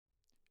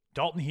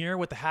Dalton here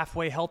with the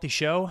Halfway Healthy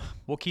Show.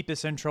 We'll keep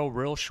this intro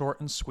real short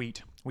and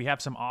sweet. We have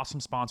some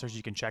awesome sponsors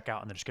you can check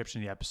out in the description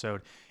of the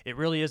episode. It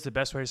really is the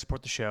best way to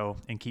support the show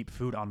and keep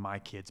food on my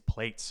kids'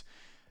 plates.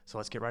 So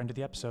let's get right into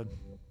the episode.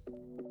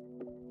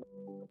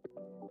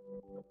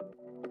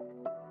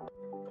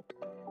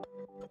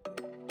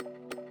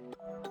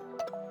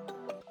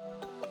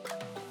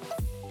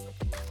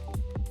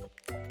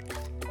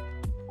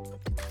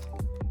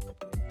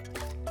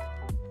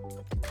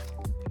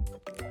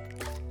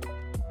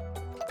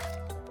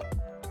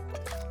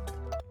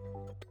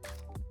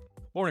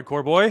 Morning,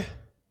 Cory boy.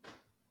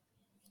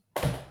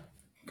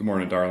 Good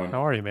morning, darling.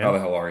 How are you, man? How the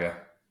hell are you?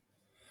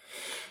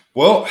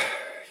 Well,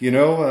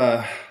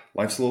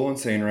 life's a little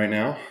insane right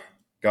now.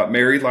 Got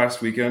married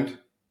last weekend.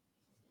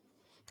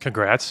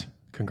 Congrats.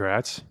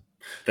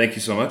 Thank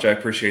you so much. I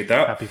appreciate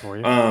that. Happy for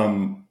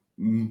you.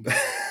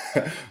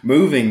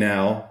 Moving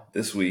now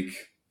this week.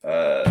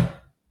 The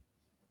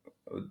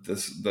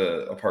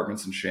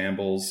apartment's in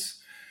shambles.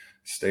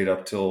 Stayed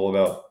up till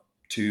about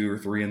 2 or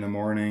 3 in the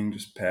morning,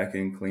 just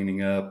packing,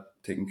 cleaning up,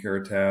 taking care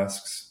of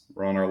tasks.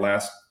 We're on our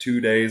last 2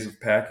 days of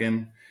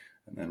packing,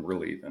 and then we're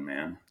leaving,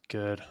 man.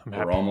 Good.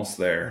 We're almost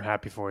there. I'm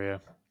happy for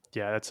you.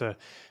 Yeah, that's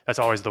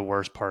always the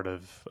worst part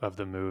of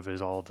the move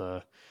is all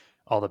the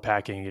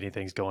packing and getting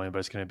things going, but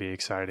it's going to be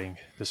exciting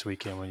this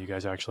weekend when you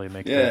guys actually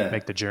make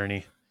the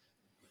journey.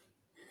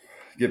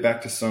 Get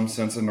back to some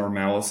sense of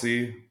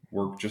normalcy,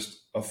 work just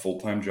a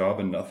full-time job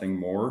and nothing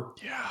more.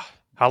 Yeah.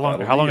 How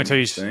long until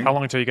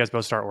you guys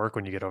both start work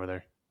when you get over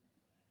there?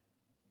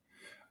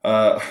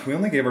 We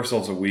only gave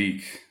ourselves a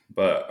week,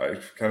 but I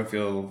kind of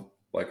feel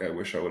like I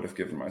wish I would have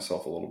given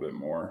myself a little bit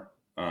more.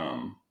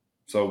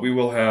 So we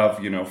will have,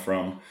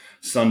 from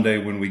Sunday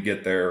when we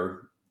get there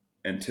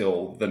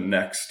until the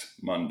next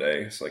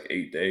Monday. It's like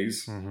 8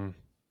 days. Mm-hmm.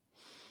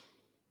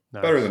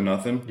 Nice. Better than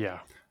nothing. Yeah.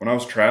 When I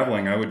was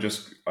traveling, I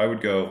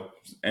would go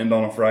end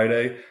on a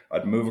Friday.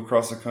 I'd move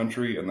across the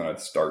country and then I'd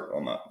start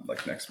on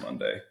that next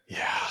Monday.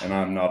 Yeah. And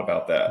I'm not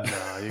about that.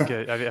 No, you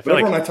get. I feel but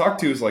everyone I talk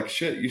to is like,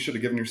 shit, you should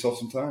have given yourself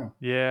some time.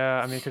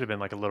 Yeah. I mean, it could have been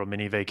like a little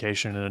mini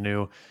vacation in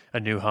a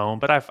new home,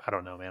 but I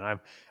don't know, man.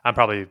 I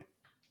probably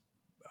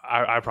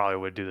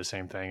would do the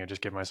same thing and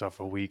just give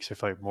myself a week. So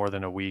if like more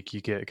than a week,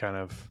 you get kind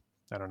of,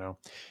 I don't know,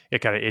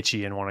 get kind of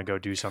itchy and want to go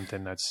do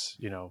something that's,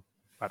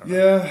 I don't know.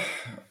 Yeah.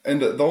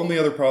 And the only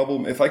other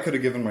problem, if I could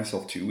have given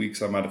myself 2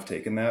 weeks, I might have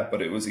taken that,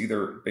 but it was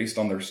either based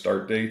on their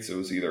start dates. It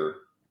was either,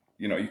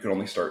 you could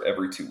only start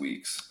every 2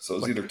 weeks. So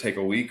it was either take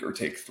a week or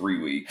take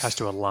 3 weeks. Has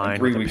to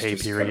align with the pay period. 3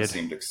 weeks just kind of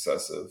seemed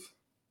excessive.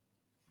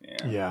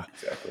 Yeah,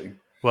 exactly.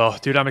 Well,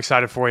 dude, I'm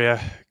excited for you.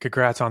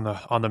 Congrats on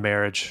the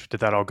marriage.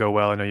 Did that all go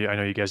well? I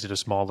know you guys did a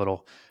small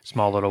little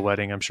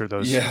wedding. I'm sure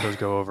those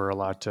go over a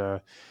lot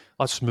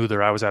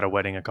smoother. I was at a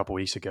wedding a couple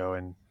weeks ago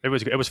and it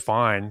was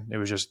fine. It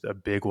was just a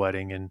big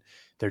wedding and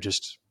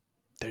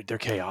they're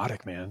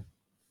chaotic, man.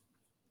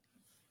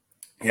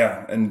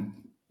 Yeah. And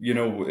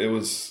it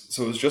was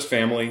just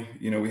family.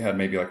 We had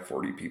maybe like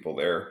 40 people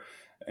there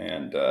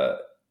and,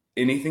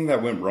 anything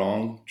that went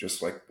wrong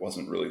just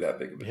wasn't really that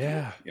big of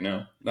a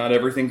deal. Not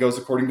everything goes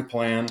according to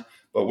plan,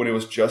 but when it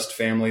was just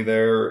family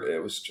there,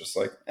 it was just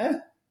like,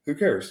 who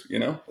cares?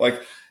 It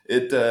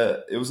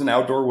was an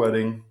outdoor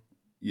wedding,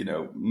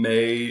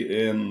 May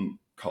in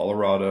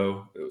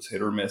Colorado. It was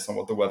hit or miss on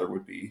what the weather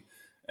would be.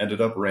 Ended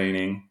up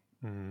raining.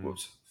 It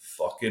was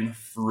fucking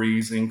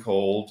freezing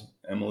cold.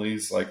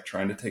 Emily's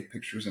trying to take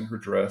pictures in her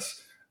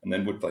dress and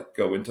then would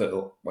go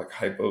into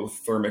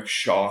hypothermic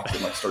shock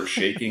and start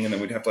shaking. And then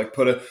we'd have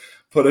to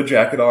put a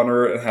jacket on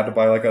her and had to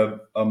buy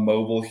a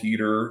mobile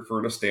heater for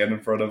her to stand in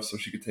front of so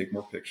she could take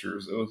more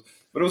pictures.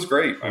 But it was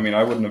great. I mean,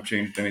 I wouldn't have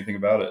changed anything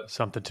about it.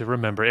 Something to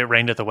remember. It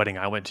rained at the wedding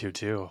I went to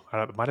too.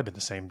 It might have been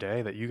the same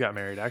day that you got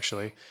married.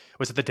 Actually,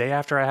 was it the day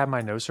after I had my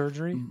nose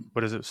surgery?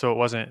 What is it? So it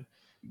wasn't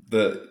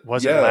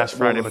last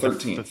Friday, the but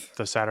 13th.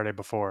 the Saturday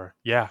before.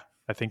 Yeah,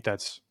 I think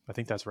that's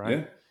right.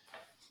 Yeah.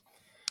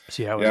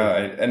 See how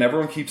and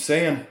everyone keeps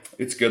saying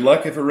it's good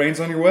luck if it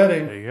rains on your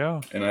wedding. There you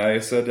go. And I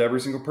said to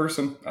every single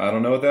person, I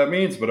don't know what that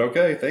means, but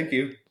okay, thank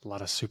you. A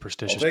lot of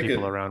superstitious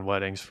people around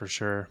weddings for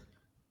sure.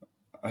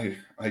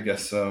 I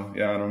guess so.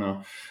 Yeah, I don't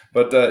know,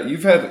 but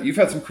you've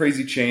had some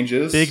crazy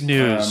changes. Big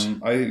news.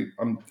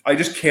 I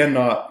just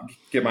cannot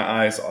get my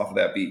eyes off of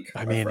that beak.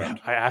 I mean,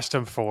 I asked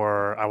him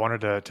I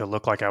wanted to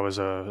look like I was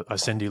a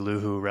Cindy Lou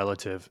Who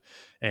relative,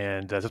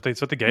 and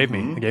that's what they gave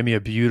me. They gave me a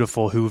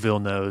beautiful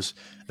Whoville nose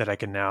that I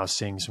can now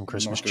sing some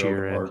Christmas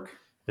cheer in.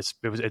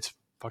 It's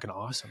fucking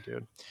awesome,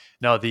 dude.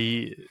 No,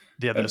 the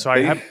other. So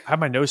I had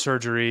my nose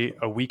surgery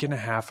a week and a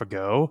half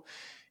ago,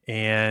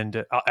 and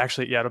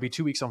it'll be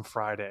 2 weeks on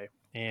Friday.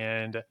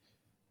 And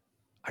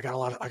I got a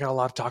lot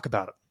of talk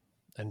about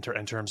it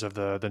in terms of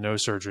the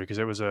nose surgery because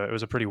it was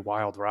a pretty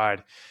wild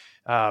ride.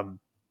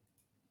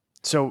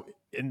 So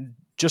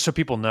just so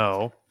people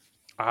know,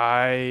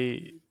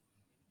 I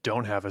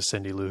don't have a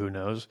Cindy Lou Who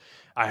nose.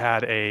 I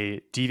had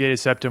a deviated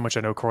septum, which I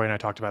know Cory and I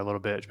talked about a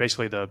little bit. It's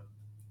basically the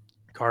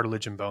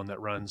cartilage and bone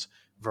that runs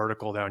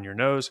vertical down your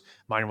nose.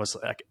 Mine was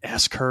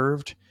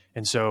S-curved,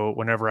 and so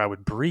whenever I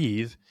would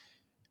breathe,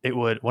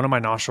 one of my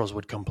nostrils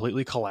would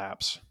completely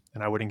collapse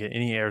and I wouldn't get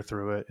any air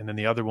through it. And then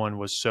the other one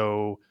was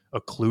so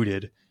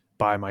occluded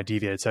by my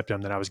deviated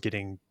septum that I was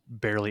getting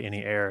barely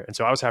any air. And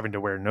so I was having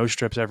to wear nose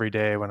strips every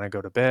day when I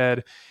go to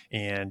bed.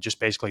 And just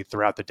basically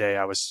throughout the day,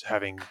 I was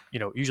having,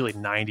 usually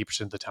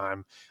 90% of the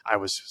time, I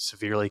was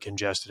severely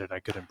congested and I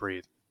couldn't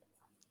breathe.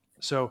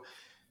 So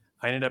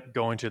I ended up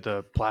going to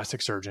the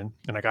plastic surgeon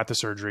and I got the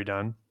surgery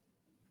done.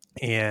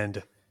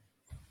 And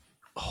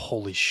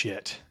holy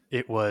shit,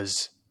 it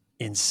was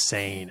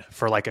insane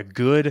for like a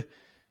good,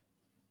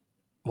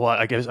 well,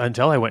 I guess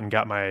until I went and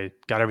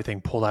got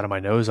everything pulled out of my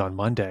nose on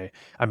Monday.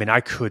 I mean,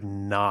 I could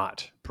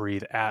not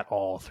breathe at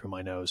all through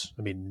my nose.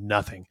 I mean,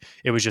 nothing.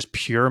 It was just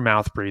pure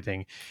mouth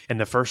breathing. And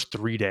the first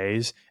 3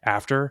 days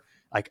after,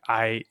 like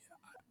I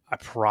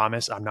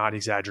promise I'm not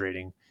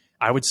exaggerating.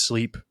 I would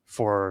sleep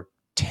for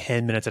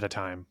 10 minutes at a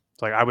time.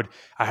 So like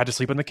I had to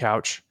sleep on the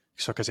couch.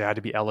 So, cause it had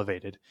to be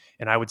elevated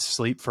and I would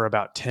sleep for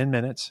about 10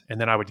 minutes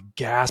and then I would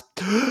gasp.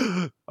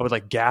 I would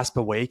like gasp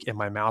awake and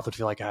my mouth would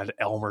feel like I had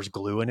Elmer's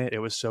glue in it. It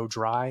was so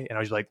dry. And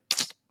I was like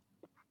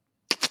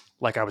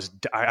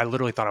I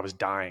literally thought I was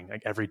dying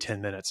like every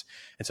 10 minutes.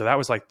 And so that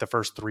was like the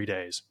first 3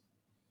 days.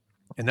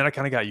 And then I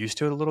kind of got used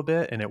to it a little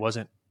bit and it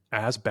wasn't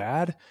as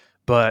bad,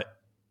 but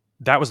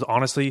that was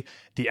honestly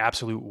the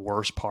absolute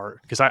worst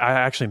part. Because I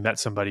actually met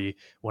somebody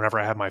whenever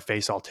I had my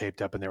face all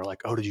taped up and they were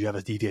like, "Oh, did you have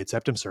a deviated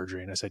septum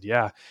surgery?" And I said,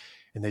 "Yeah."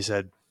 And they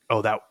said,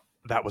 "Oh, that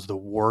was the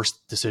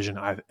worst decision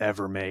I've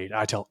ever made.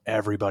 I tell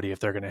everybody if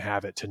they're going to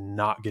have it to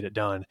not get it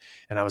done."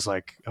 And I was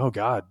like, "Oh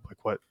God,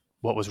 like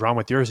what was wrong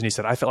with yours?" And he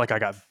said, "I felt like I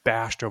got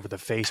bashed over the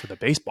face with a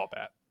baseball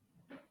bat."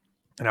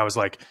 And I was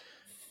like,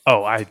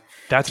 "Oh,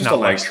 that's just not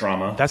a my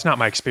trauma. That's not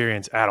my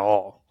experience at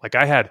all." Like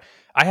I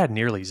had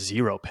nearly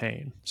zero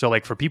pain. So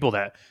like for people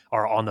that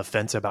are on the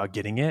fence about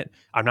getting it,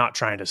 I'm not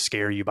trying to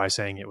scare you by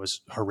saying it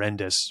was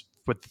horrendous.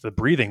 But the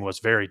breathing was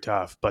very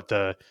tough, but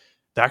the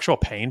actual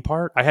pain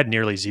part, I had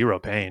nearly zero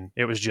pain.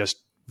 It was just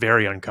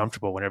very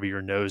uncomfortable whenever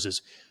your nose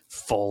is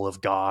full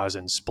of gauze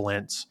and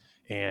splints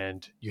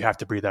and you have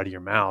to breathe out of your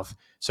mouth.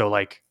 So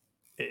like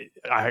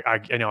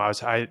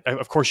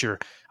of course I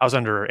was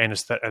under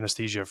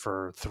anesthesia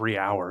for 3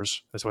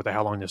 hours. That's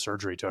how long the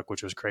surgery took,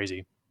 which was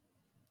crazy.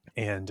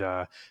 And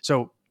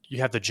so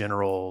you have the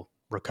general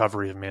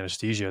recovery of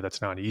anesthesia.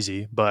 That's not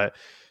easy, but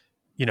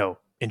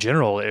in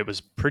general, it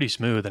was pretty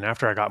smooth. And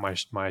after I got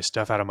my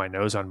stuff out of my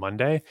nose on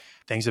Monday,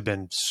 things have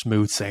been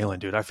smooth sailing,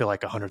 dude. I feel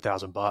like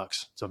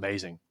 $100,000. It's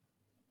amazing.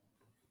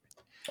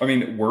 I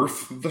mean,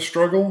 worth the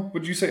struggle,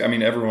 would you say? I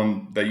mean,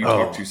 everyone that you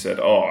talked to said,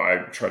 "Oh,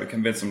 I try to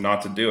convince them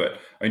not to do it."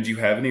 I mean, do you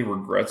have any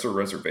regrets or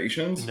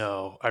reservations?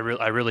 No, I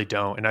really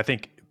don't. And I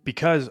think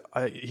because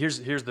here's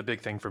the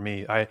big thing for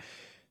me.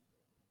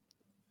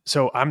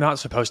 So I'm not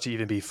supposed to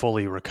even be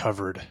fully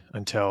recovered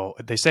until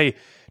they say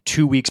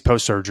 2 weeks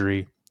post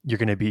surgery. You're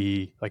going to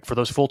be like, for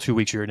those full 2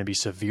 weeks, you're going to be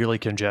severely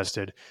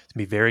congested. It's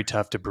going to be very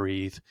tough to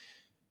breathe.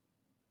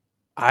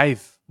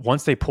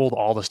 Once they pulled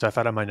all the stuff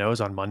out of my nose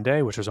on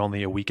Monday, which was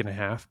only a week and a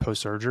half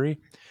post surgery,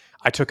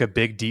 I took a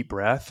big deep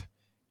breath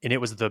and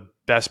it was the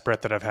best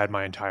breath that I've had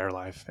my entire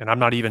life. And I'm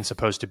not even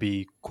supposed to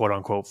be quote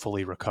unquote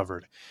fully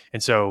recovered.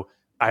 And so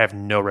I have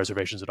no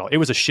reservations at all. It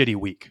was a shitty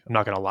week. I'm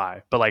not going to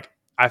lie, but like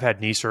I've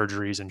had knee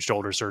surgeries and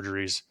shoulder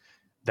surgeries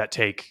that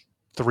take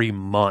 3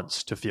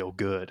 months to feel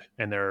good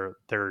and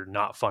they're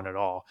not fun at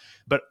all.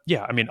 But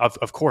yeah, I mean,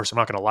 of course, I'm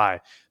not going to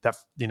lie that,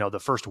 the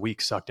first week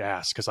sucked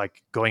ass because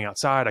like going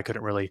outside, I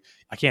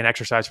can't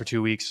exercise for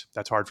 2 weeks.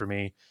 That's hard for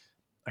me.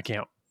 I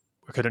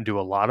couldn't do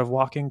a lot of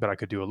walking, but I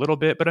could do a little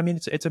bit. But I mean,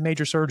 it's a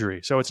major surgery.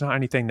 So it's not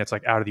anything that's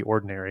like out of the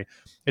ordinary.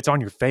 It's on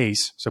your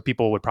face. So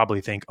people would probably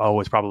think, oh,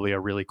 it's probably a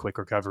really quick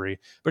recovery,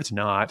 but it's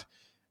not.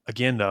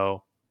 Again,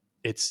 though,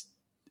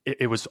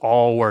 it was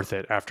all worth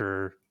it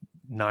after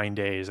 9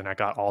 days and I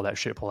got all that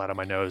shit pulled out of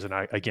my nose. And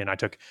I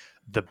took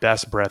the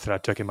best breath that I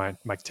took in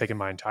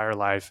my entire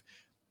life.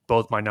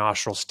 Both my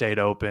nostrils stayed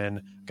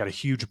open, got a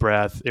huge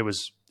breath. It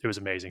was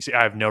amazing. See,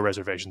 I have no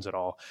reservations at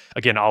all.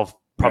 Again,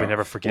 I'll probably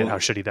never forget how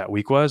shitty that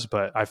week was,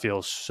 but I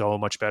feel so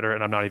much better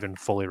and I'm not even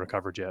fully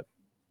recovered yet.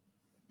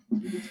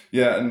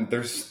 Yeah, and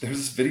there's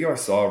this video I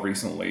saw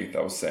recently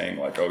that was saying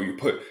like, "Oh, you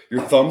put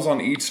your thumbs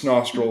on each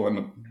nostril,"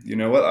 and you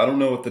know what? I don't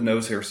know what the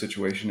nose hair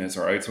situation is.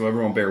 All right, so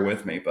everyone bear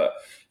with me, but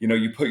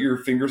you put your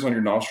fingers on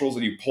your nostrils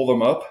and you pull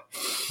them up.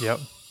 Yep.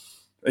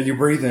 And you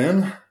breathe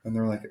in, and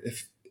they're like,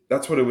 if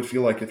that's what it would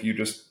feel like if you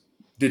just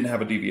didn't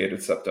have a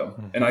deviated septum.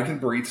 Mm-hmm. And I can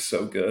breathe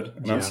so good.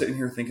 And I'm sitting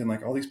here thinking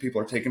like all these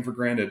people are taking for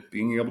granted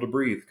being able to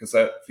breathe because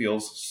that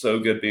feels so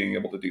good being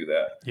able to do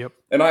that. Yep.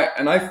 And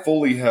I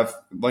fully have,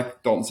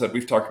 like Dalton said,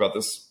 we've talked about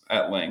this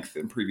at length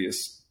in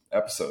previous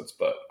episodes,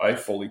 but I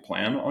fully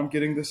plan on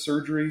getting this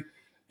surgery.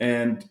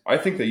 And I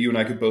think that you and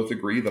I could both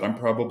agree that I'm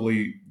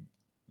probably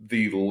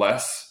the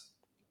less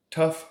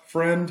tough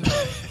friend.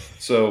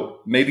 So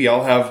maybe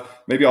I'll have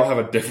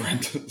a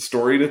different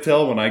story to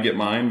tell when I get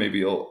mine.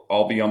 Maybe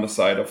I'll be on the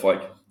side of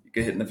like, you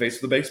get hit in the face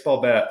with a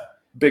baseball bat.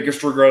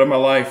 Biggest regret of my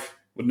life.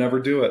 Would never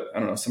do it. I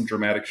don't know, some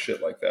dramatic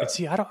shit like that. And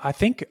see, I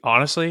think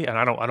honestly, and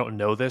I don't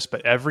know this,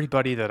 but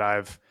everybody that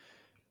I've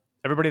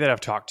everybody that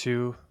I've talked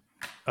to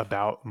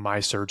about my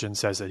surgeon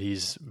says that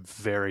he's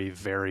very,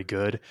 very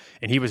good.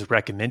 And he was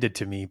recommended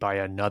to me by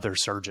another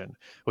surgeon,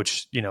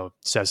 which,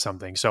 says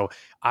something. So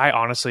I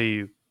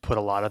honestly put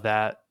a lot of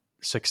that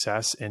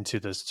success into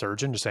the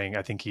surgeon, just saying,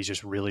 I think he's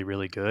just really,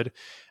 really good.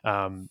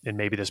 And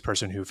maybe this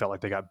person who felt like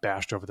they got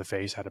bashed over the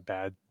face had a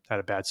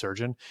bad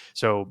surgeon.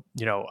 So,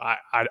 I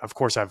of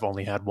course I've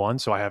only had one,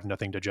 so I have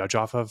nothing to judge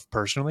off of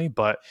personally,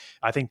 but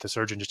I think the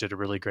surgeon just did a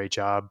really great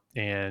job.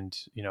 And,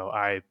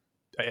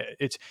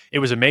 it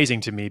was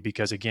amazing to me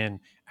because, again,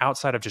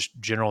 outside of just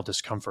general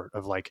discomfort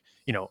of, like,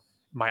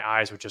 my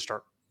eyes would just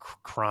start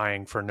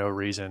crying for no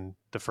reason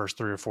the first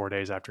 3 or 4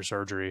 days after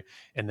surgery.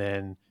 And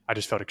then I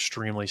just felt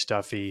extremely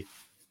stuffy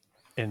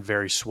and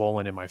very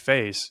swollen in my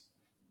face.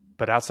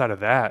 But outside of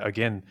that,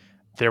 again,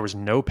 there was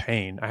no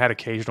pain. I had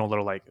occasional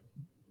little, like,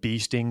 bee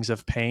stings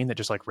of pain that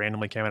just, like,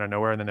 randomly came out of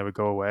nowhere and then they would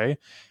go away.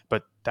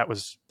 But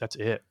that's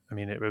it. I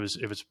mean, it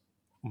was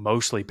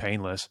mostly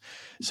painless.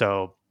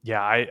 So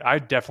yeah, I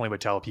definitely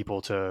would tell people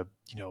to,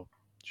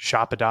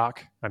 shop a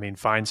doc. I mean,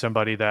 find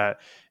somebody that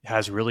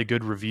has really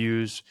good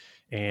reviews.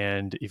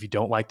 And if you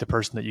don't like the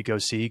person that you go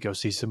see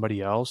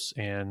somebody else,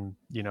 and,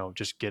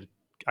 just get,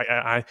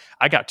 I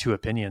got two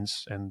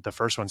opinions, and the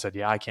first one said,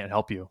 yeah, I can't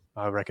help you.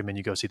 I recommend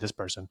you go see this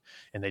person.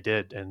 And they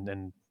did.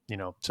 And,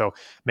 so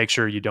make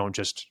sure you don't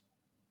just,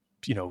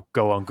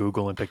 go on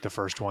Google and pick the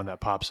first one that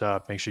pops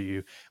up. Make sure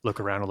you look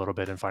around a little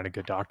bit and find a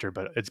good doctor.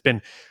 But it's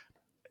been,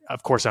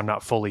 of course, I'm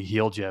not fully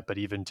healed yet, but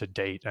even to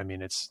date, I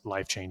mean, it's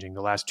life changing.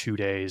 The last 2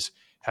 days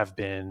have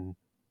been,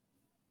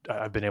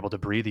 I've been able to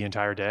breathe the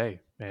entire day,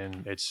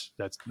 and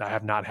I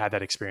have not had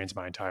that experience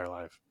my entire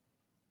life.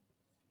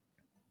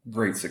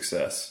 Great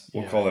success.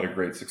 We'll call that a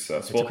great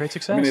success. It's a great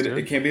success. I mean,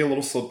 it can be a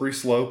little slippery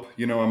slope.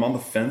 I'm on the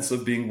fence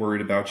of being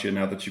worried about you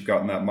now that you've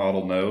gotten that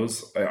model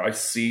nose. I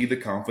see the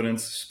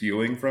confidence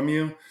spewing from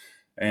you.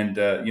 And,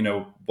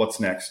 what's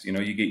next?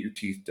 You get your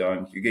teeth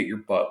done, you get your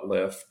butt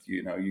lift,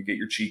 you get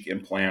your cheek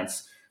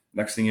implants.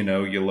 Next thing you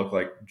know, you look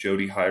like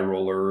Jody High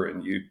Roller,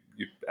 and you're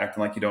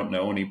acting like you don't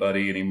know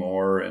anybody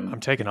anymore. And I'm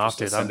taking off,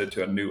 dude. Ascended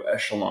to a new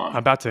echelon. I'm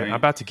about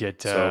to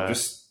get, so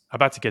just, I'm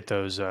about to get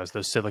those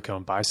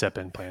silicone bicep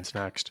implants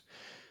next.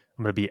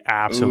 I'm going to be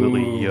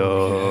absolutely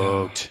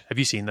yoked. Yeah. Have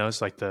you seen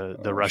those? Like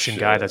the Russian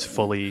guy that's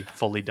fully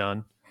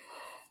done.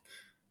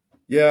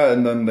 Yeah,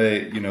 and then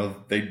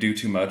they do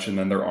too much, and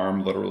then their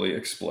arm literally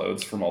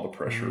explodes from all the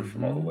pressure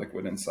from all the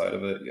liquid inside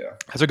of it. Yeah,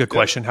 that's a good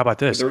question. How about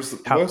this?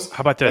 How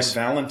about this?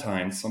 Like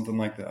Valentine's, something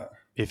like that.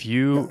 If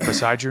you,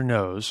 besides your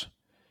nose,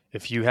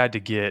 if you had to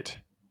get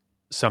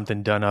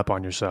something done up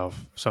on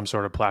yourself, some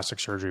sort of plastic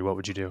surgery, what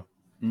would you do?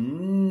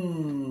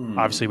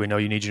 Obviously, we know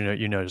you need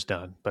your nose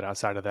done, but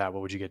outside of that,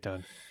 what would you get done?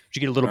 Would you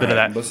get a little bit of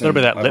that,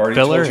 lip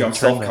filler? I'm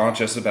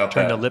self-conscious about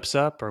turn the lips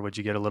up, or would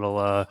you get a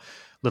little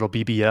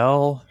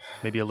BBL,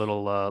 maybe a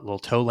little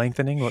toe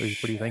lengthening? What are you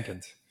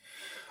thinking?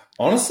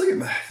 Honestly,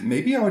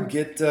 maybe I'd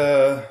get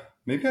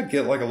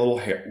like a little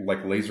hair,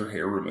 like laser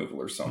hair removal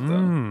or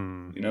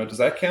something. Does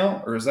that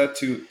count, or is that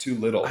too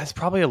little? That's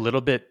probably a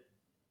little bit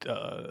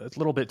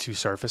too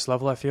surface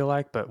level, I feel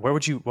like. But what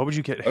would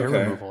you get hair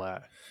removal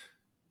at?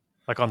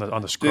 Like on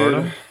the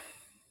scrotum? Dude.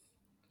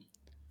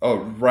 Oh,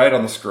 right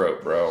on the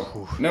scrot, bro.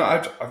 Oof. No,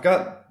 I've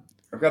got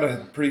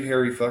a pretty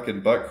hairy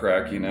fucking butt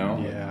crack.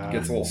 Yeah. It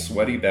gets a little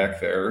sweaty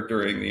back there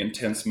during the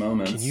intense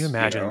moments. Can you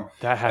imagine?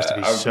 That has to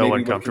be so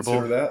uncomfortable.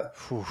 Consider that.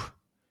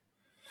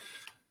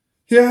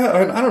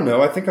 Yeah, I don't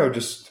know. I think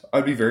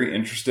I'd be very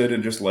interested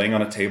in just laying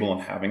on a table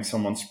and having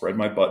someone spread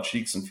my butt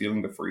cheeks and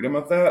feeling the freedom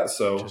of that.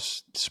 So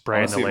just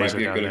spraying the laser it might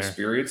be a good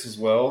experience as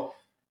well.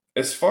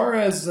 As far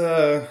as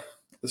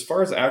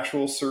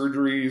actual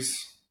surgeries,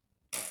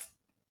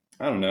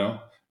 I don't know.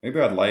 Maybe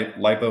I'd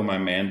lipo my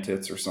man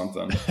tits or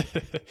something.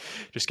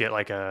 Just get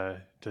like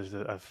a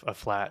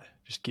flat,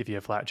 just give you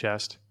a flat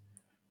chest.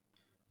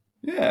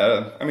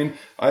 Yeah. I mean,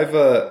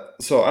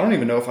 so I don't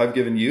even know if I've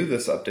given you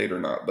this update or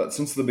not, but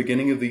since the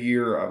beginning of the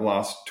year, I've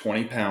lost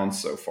 20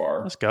 pounds so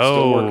far. Let's go.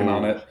 Still working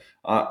on it.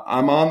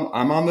 I'm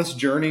on this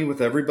journey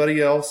with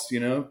everybody else,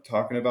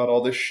 talking about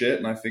all this shit.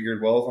 And I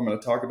figured, well, if I'm going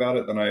to talk about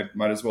it, then I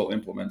might as well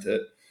implement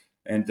it.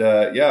 And,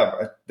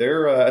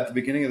 there at the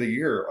beginning of the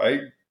year,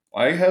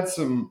 I had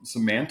some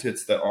man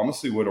tits that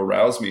honestly would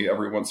arouse me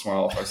every once in a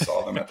while if I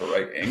saw them at the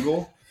right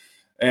angle.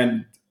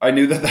 And I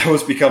knew that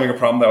was becoming a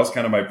problem. That was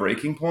kind of my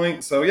breaking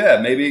point. So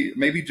yeah,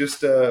 maybe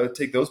just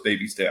take those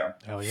babies down.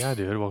 Oh yeah,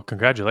 dude. Well,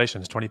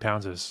 congratulations. 20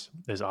 pounds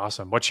is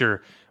awesome. What's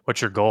your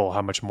goal?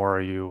 How much more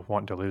are you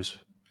wanting to lose?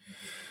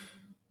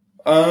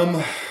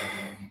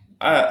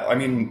 I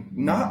mean,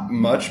 not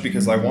much,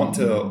 because I want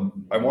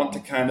to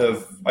kind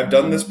of, I've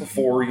done this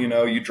before,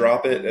 you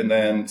drop it and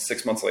then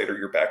 6 months later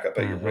you're back up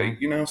at your weight,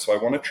 so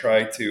I want to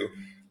try to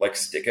like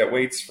stick at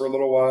weights for a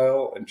little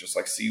while and just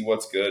like see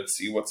what's good,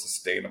 see what's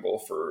sustainable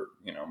for,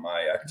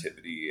 my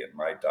activity and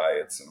my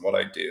diets and what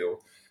I do.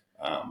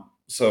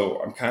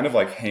 So I'm kind of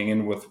like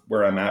hanging with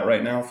where I'm at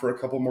right now for a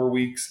couple more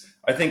weeks.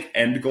 I think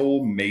end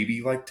goal,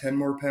 maybe like 10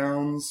 more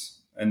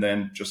pounds. And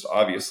then just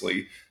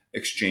obviously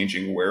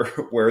exchanging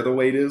where the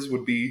weight is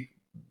would be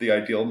the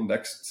ideal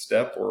next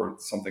step or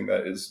something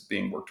that is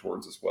being worked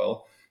towards as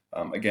well.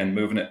 Again,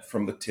 moving it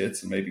from the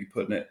tits and maybe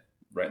putting it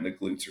right in the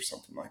glutes or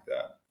something like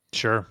that.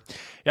 Sure.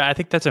 Yeah, I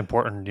think that's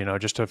important,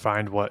 just to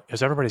find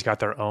because everybody's got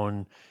their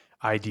own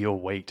ideal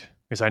weight.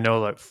 Because I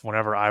know that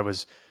whenever I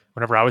was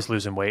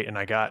losing weight and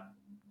I got,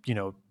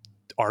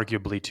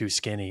 arguably too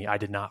skinny, I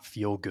did not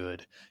feel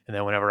good. And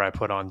then whenever I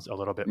put on a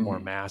little bit more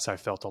mass, I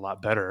felt a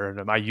lot better.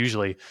 And I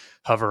usually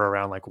hover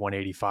around like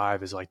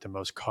 185 is like the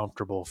most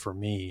comfortable for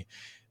me.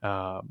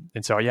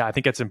 And so, yeah, I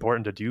think it's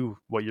important to do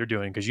what you're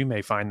doing, because you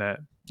may find that,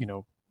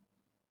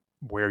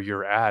 where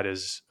you're at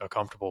is a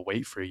comfortable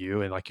weight for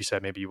you. And like you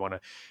said, maybe you want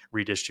to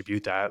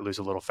redistribute that, lose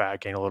a little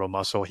fat, gain a little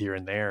muscle here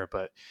and there.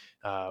 But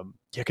yeah,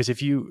 because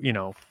if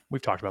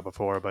we've talked about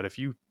before, but if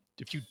you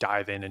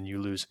dive in and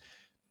you lose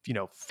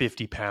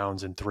 50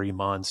 pounds in 3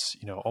 months,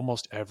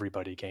 almost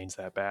everybody gains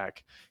that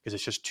back, because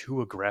it's just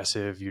too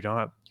aggressive.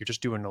 You're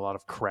just doing a lot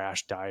of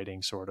crash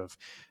dieting sort of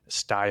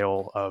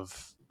style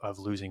of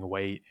losing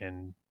weight,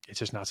 and it's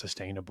just not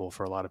sustainable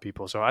for a lot of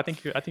people. So I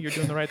think you're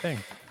doing the right thing.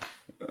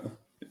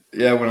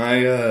 Yeah, when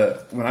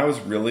I was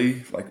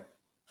really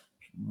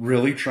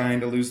trying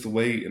to lose the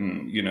weight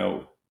and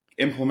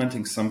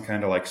implementing some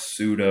kind of like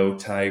pseudo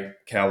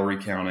type calorie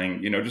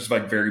counting, just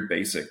like very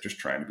basic, just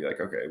trying to be like,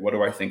 okay, what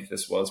do I think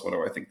this was? What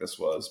do I think this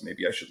was?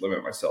 Maybe I should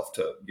limit myself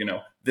to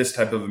this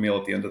type of a meal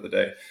at the end of the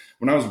day.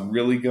 When I was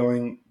really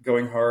going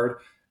hard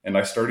and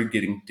I started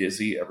getting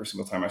dizzy every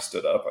single time I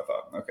stood up, I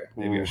thought, okay,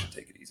 maybe I should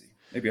take it easy.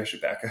 Maybe I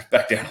should back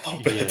down a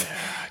little bit.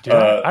 Yeah, dude,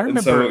 I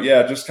remember. So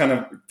yeah, just kind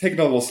of taking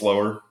it a little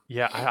slower.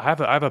 Yeah, I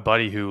have a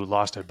buddy who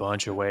lost a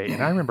bunch of weight,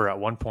 and I remember at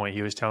one point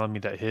he was telling me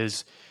that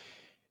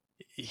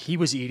he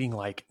was eating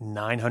like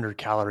 900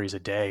 calories a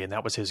day, and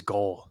that was his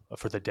goal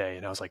for the day.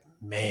 And I was like,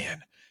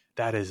 man,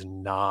 that is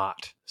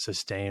not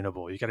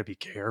sustainable. You got to be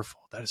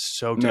careful. That is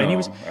so. No, and he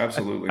was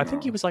absolutely. I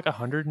think he was like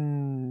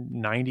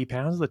 190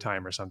 pounds at the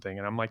time or something,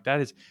 and I'm like, that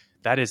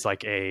is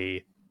like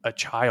a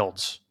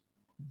child's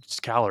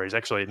calories.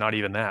 Actually, not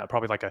even that.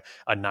 Probably like a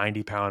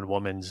 90-pound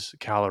woman's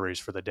calories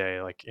for the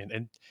day. Like,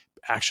 and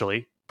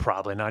actually,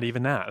 probably not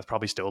even that. It's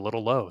probably still a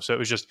little low. So it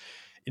was just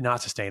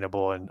not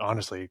sustainable, and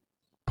honestly,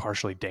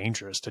 partially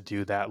dangerous to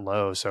do that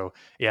low. So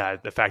yeah,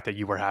 the fact that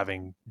you were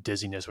having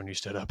dizziness when you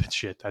stood up and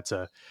shit, it's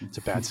a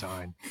bad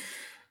sign.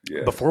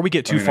 Yeah. Before we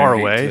get too far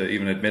away, to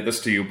even admit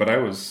this to you, but I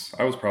was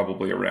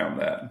probably around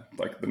that,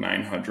 like the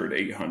 900,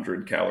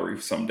 800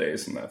 calories some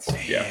days. And that's,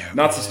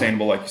 not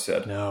sustainable. Like you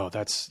said. No,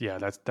 that's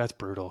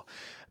brutal.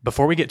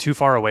 Before we get too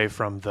far away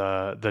from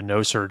the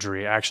no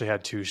surgery, I actually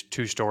had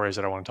two stories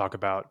that I want to talk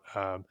about.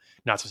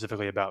 Not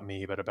specifically about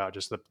me, but about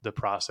just the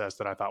process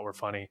that I thought were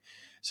funny.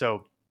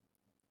 So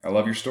I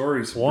love your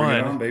stories. Bring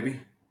it on, baby.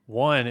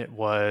 One, it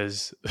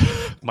was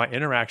my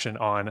interaction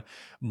on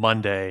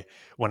Monday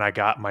when I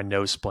got my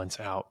nose splints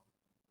out.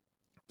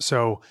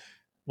 So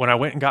when I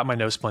went and got my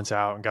nose splints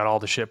out and got all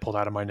the shit pulled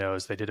out of my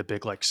nose, they did a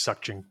big like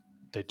suction.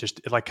 They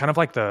just like kind of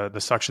like the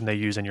suction they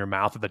use in your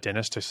mouth at the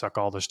dentist to suck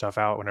all the stuff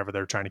out whenever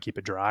they're trying to keep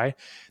it dry.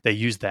 They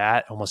used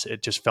that almost.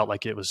 It just felt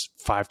like it was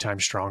 5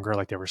 times stronger,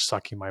 like they were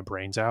sucking my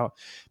brains out,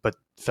 but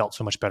felt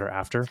so much better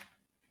after.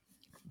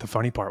 The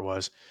funny part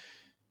was,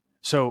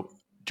 so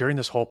during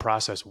this whole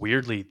process,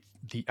 weirdly,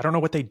 I don't know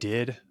what they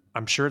did.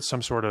 I'm sure it's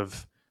some sort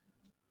of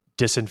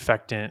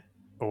disinfectant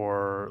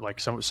or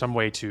like some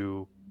way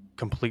to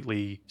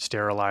completely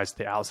sterilize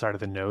the outside of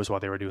the nose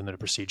while they were doing the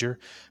procedure.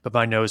 But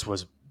my nose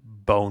was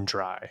bone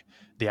dry.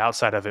 The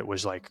outside of it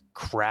was like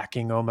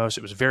cracking almost.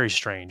 It was very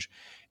strange.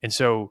 And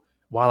so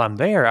while I'm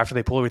there, after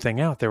they pull everything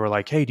out, they were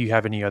like, "Hey, do you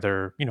have any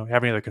other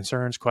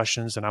concerns,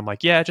 questions?" And I'm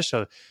like, "Yeah, just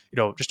a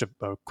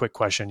quick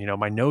question.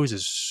 My nose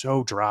is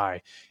so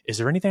dry. Is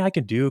there anything I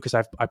can do? Because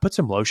I put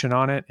some lotion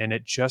on it and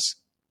it just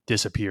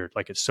disappeared.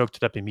 Like it soaked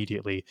it up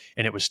immediately,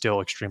 and it was still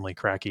extremely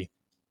cracky."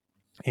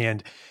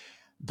 And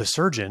the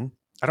surgeon,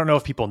 I don't know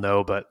if people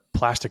know, but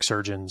plastic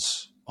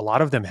surgeons, a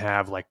lot of them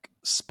have like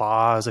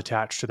spas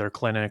attached to their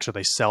clinics, or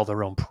they sell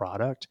their own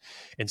product.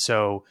 And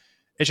so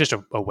it's just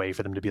a way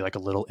for them to be like a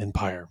little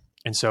empire.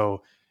 And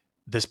so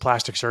this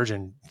plastic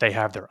surgeon, they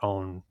have their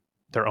own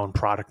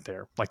product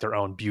there, like their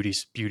own beauty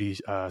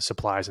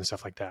supplies and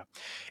stuff like that.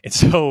 And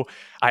so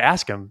I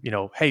ask him,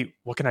 "Hey,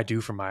 what can I do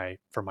for my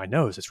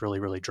nose? It's really,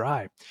 really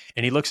dry."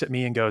 And he looks at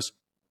me and goes,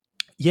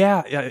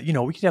 "Yeah,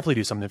 we could definitely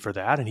do something for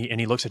that." And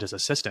he looks at his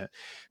assistant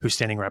who's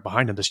standing right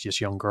behind him,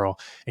 this young girl.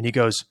 And he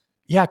goes,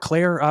 "Yeah,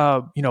 Claire,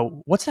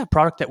 what's that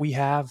product that we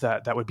have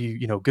that would be,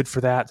 good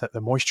for that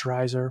the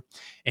moisturizer?"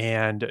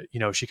 And,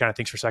 she kind of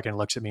thinks for a second and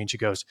looks at me and she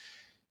goes,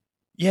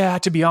 "Yeah,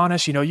 to be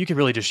honest, you could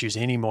really just use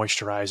any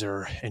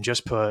moisturizer and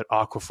just put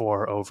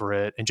Aquaphor over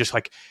it." And just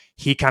like,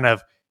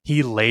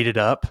 he laid it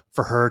up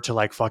for her to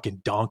like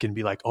fucking dunk and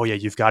be like, "Oh yeah,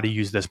 you've got to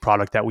use this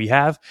product that we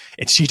have."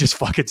 And she just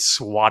fucking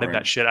swatted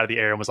that shit out of the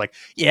air and was like,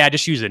 "Yeah,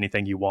 just use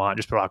anything you want.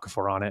 Just put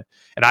Aquaphor on it."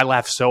 And I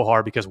laughed so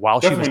hard because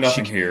while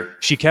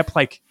she kept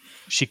like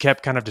she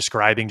kept kind of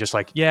describing just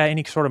like, yeah,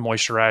 any sort of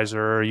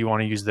moisturizer, you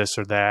want to use this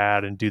or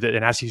that and do that.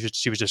 And as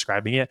she was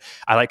describing it,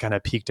 I like kind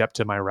of peeked up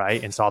to my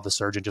right and saw the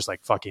surgeon just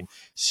like fucking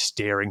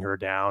staring her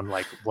down.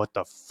 Like, what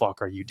the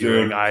fuck are you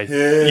doing?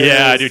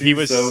 Dude, he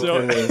was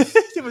so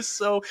it was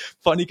so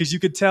funny because you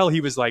could tell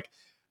he was like,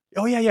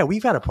 oh yeah,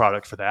 we've got a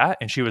product for that.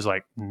 And she was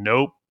like,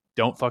 nope.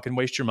 Don't fucking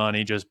waste your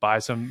money. Just buy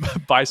some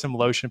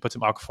lotion, put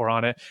some Aquaphor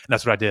on it. And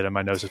that's what I did. And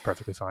my nose is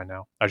perfectly fine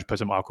now. I just put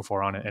some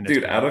Aquaphor on it. And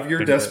dude, out of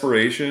your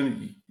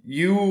desperation,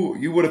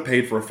 you would have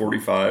paid for a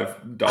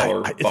 $45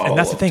 bottle. And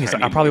that's the thing is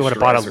I probably would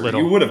have bought a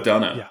little. You would have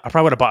done it. Yeah, I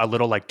probably would have bought a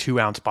little like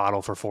 2-ounce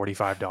bottle for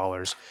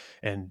 $45.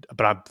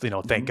 But I,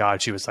 thank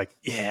God she was like,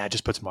 yeah,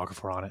 just put some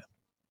Aquaphor on it.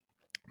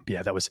 But yeah,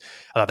 I thought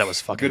that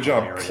was fucking good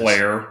job, hilarious.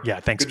 Claire.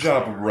 Yeah, thanks. Good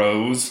job,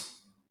 Rose.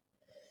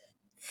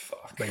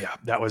 Fuck. But yeah,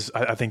 that was.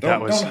 I think don't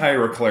was. Don't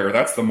hire a Claire.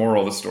 That's the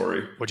moral of the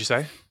story. What'd you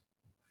say?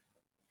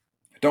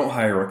 Don't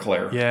hire a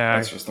Claire. Yeah,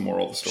 that's just the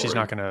moral of the story.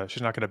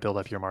 She's not gonna build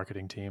up your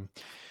marketing team.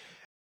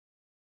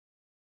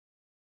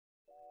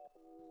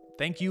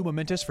 Thank you,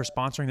 Momentous, for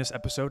sponsoring this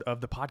episode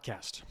of the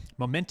podcast.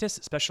 Momentous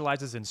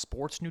specializes in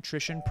sports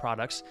nutrition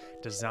products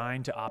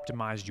designed to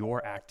optimize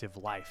your active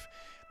life.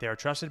 They are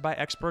trusted by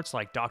experts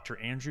like Dr.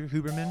 Andrew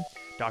Huberman,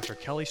 Dr.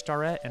 Kelly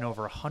Starrett, and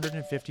over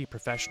 150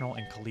 professional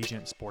and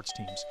collegiate sports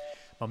teams.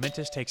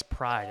 Momentous takes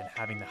pride in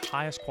having the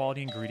highest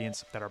quality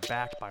ingredients that are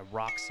backed by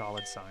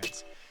rock-solid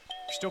science.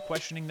 If you're still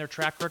questioning their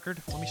track record,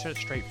 let me set it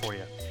straight for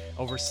you.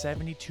 Over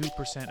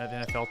 72% of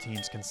NFL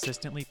teams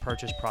consistently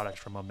purchase products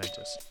from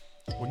Momentous.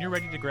 When you're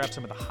ready to grab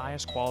some of the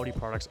highest quality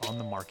products on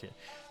the market,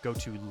 go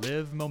to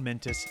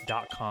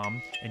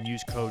livemomentous.com and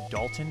use code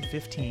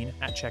Dalton15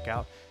 at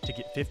checkout to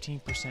get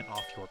 15%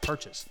 off your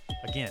purchase.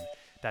 Again,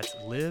 that's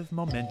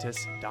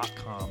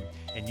livemomentous.com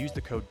and use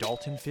the code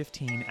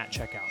Dalton15 at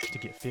checkout to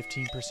get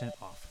 15%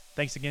 off.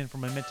 Thanks again for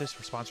Momentous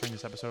for sponsoring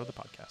this episode of the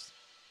podcast.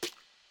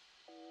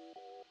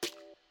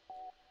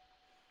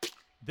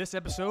 This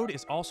episode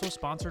is also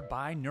sponsored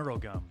by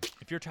NeuroGum.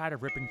 If you're tired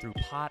of ripping through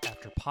pot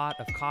after pot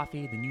of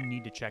coffee, then you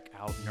need to check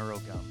out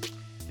NeuroGum.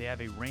 They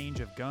have a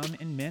range of gum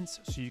and mints,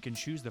 so you can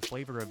choose the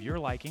flavor of your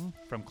liking,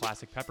 from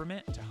classic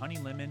peppermint to honey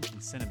lemon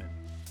and cinnamon.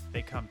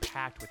 They come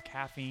packed with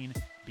caffeine,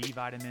 B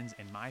vitamins,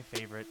 and my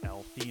favorite,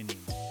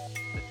 L-theanine.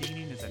 The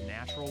theanine is a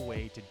natural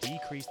way to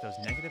decrease those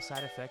negative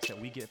side effects that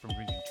we get from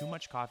drinking too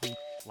much coffee,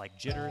 like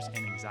jitters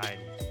and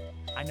anxiety.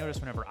 I notice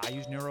whenever I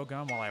use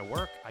NeuroGum while I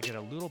work, I get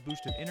a little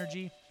boost of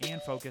energy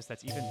and focus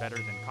that's even better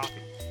than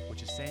coffee,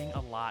 which is saying a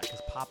lot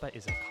because Papa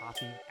is a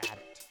coffee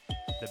addict.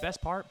 The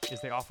best part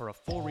is they offer a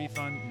full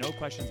refund, no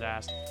questions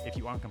asked, if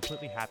you aren't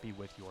completely happy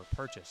with your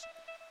purchase.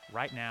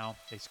 Right now,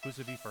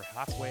 exclusively for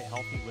Halfway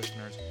Healthy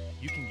listeners,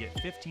 you can get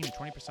 15 to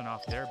 20%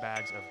 off their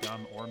bags of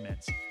gum or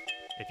mints.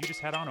 If you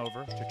just head on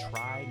over to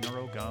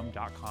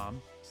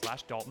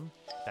tryneurogum.com/Dalton,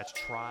 that's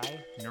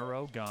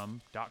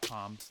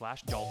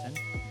tryneurogum.com/Dalton,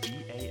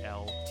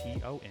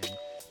 DALTON,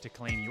 to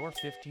claim your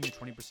 15 to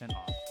 20%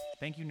 off.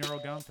 Thank you,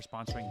 NeuroGum, for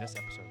sponsoring this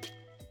episode.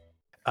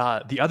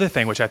 The other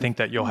thing, which I think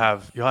that you'll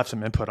have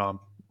some input on,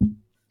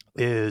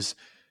 is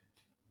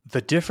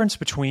the difference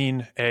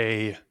between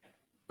a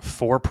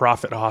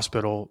for-profit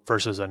hospital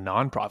versus a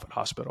non-profit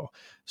hospital.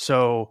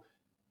 So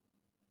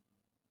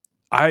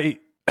the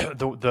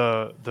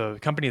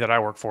company that I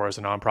work for is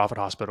a nonprofit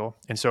hospital.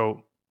 And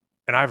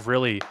I've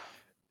really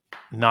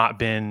not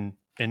been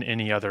in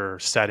any other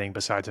setting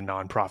besides a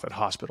nonprofit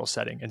hospital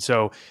setting. And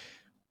so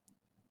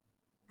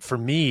for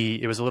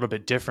me, it was a little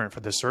bit different for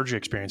the surgery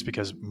experience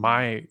because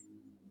my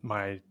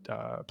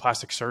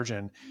plastic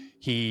surgeon,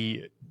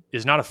 he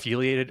is not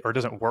affiliated or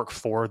doesn't work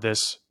for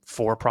this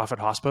for-profit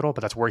hospital,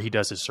 but that's where he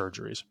does his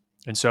surgeries.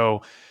 And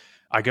so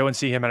I go and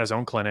see him at his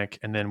own clinic,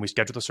 and then we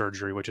schedule the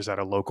surgery, which is at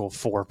a local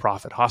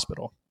for-profit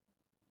hospital.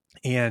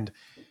 And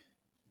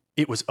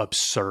it was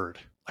absurd.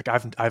 Like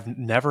I've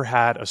never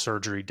had a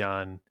surgery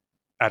done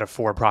at a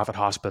for-profit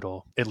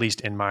hospital, at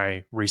least in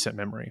my recent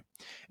memory.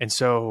 And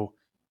so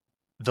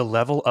the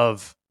level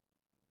of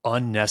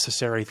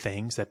unnecessary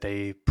things that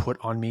they put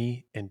on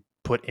me and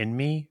put in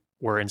me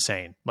were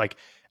insane. Like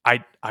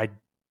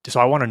so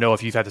I want to know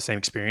if you've had the same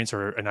experience,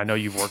 and I know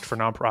you've worked for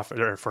nonprofit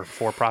or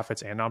for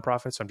profits and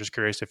nonprofits. So I'm just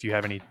curious if you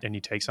have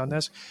any takes on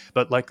this.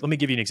 But let me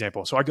give you an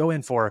example. So I go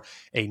in for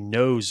a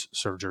nose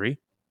surgery,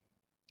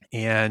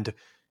 and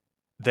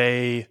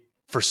they,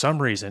 for some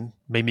reason,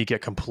 made me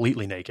get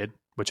completely naked,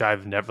 which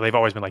they've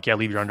always been like, yeah,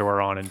 leave your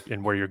underwear on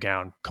and wear your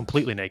gown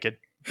completely naked.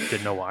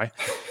 Didn't know why.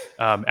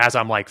 As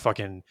I'm like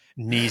fucking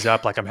knees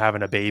up, like I'm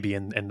having a baby,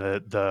 and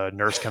the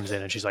nurse comes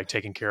in and she's like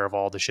taking care of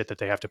all the shit that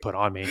they have to put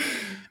on me.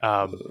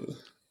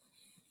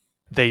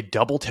 They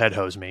double Ted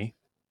hose me.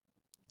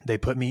 They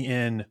put me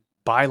in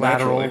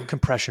bilateral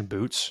compression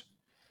boots.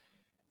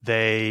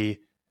 They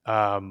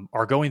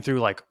are going through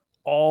like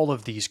all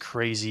of these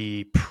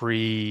crazy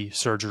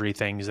pre-surgery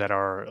things that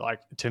are like,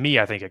 to me,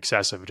 I think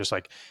excessive, just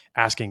like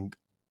asking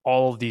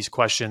all of these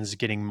questions,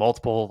 getting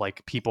multiple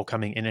like people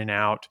coming in and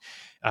out.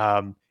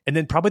 And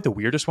then probably the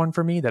weirdest one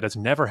for me that has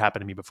never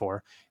happened to me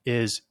before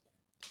is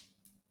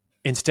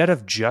instead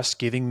of just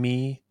giving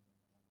me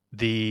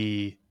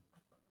the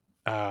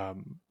why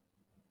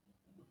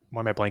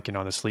am I blanking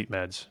on the sleep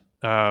meds?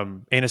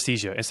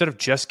 Anesthesia. Instead of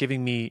just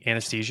giving me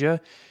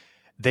anesthesia,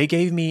 they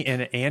gave me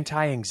an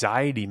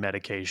anti-anxiety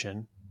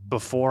medication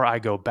before I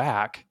go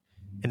back.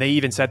 And they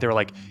even said, they were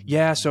like,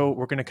 yeah, so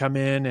we're going to come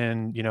in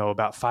and,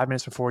 about 5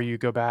 minutes before you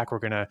go back, we're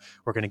going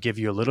to give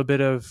you a little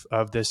bit of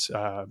this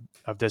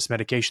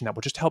medication that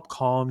will just help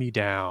calm you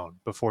down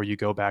before you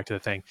go back to the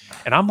thing.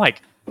 And I'm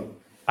like,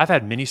 I've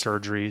had many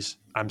surgeries.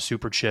 I'm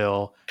super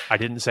chill. I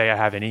didn't say I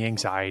have any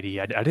anxiety.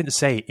 I didn't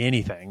say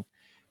anything.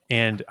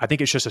 And I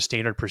think it's just a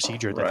standard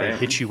procedure that they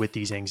hit you with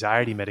these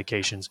anxiety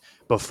medications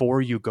before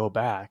you go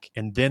back,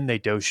 and then they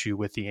dose you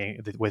with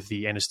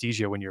the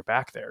anesthesia when you're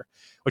back there,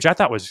 which I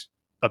thought was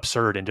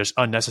absurd and just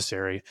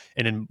unnecessary.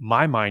 And in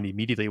my mind,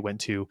 immediately went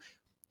to,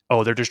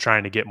 oh, they're just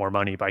trying to get more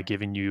money by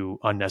giving you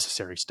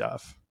unnecessary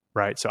stuff,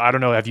 right? So I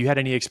don't know. Have you had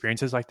any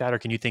experiences like that, or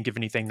can you think of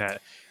anything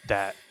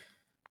that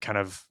kind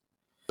of,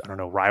 I don't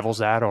know, rivals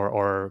that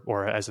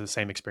or has the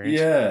same experience?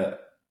 Yeah.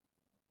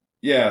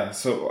 Yeah.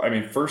 So, I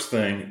mean, first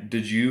thing,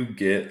 did you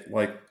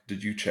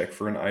check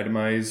for an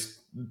itemized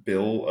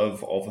bill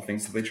of all the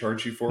things that they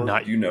charge you for?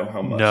 Not, Do you know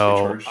how much they no,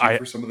 charged you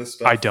for some of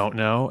this I stuff? don't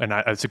know. And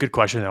it's a good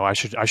question though. I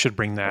should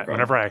bring that Okay.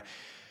 whenever I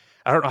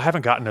don't know. I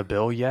haven't gotten a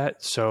bill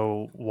yet.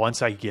 So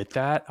once I get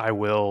that, I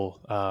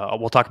will,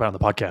 we'll talk about it on the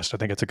podcast. I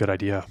think it's a good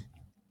idea.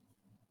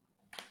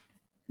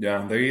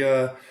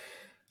 Yeah.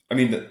 I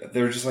mean,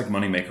 they're just like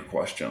moneymaker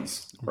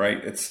questions, right?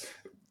 It's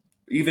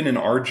even in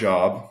our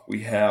job,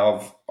 we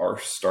have our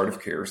start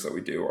of cares that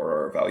we do, or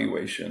our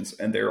evaluations,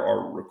 and there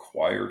are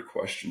required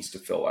questions to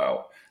fill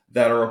out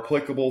that are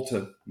applicable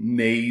to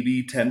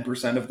maybe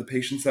 10% of the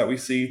patients that we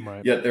see,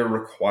 Right. yet they're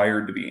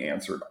required to be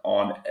answered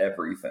on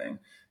everything.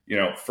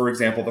 For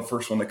example, the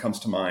first one that comes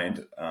to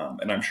mind,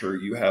 and I'm sure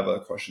you have a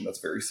question that's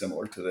very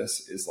similar to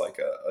this, is like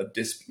a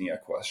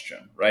dyspnea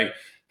question, right?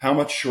 How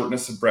much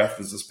shortness of breath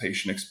is this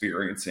patient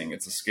experiencing?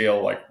 It's a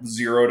scale like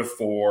 0 to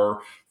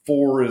 4.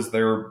 4 is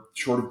they're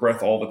short of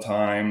breath all the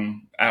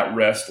time, at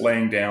rest,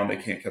 laying down, they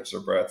can't catch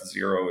their breath.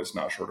 0 is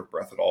not short of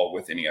breath at all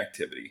with any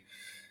activity.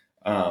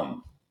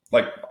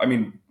 I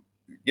mean,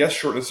 yes,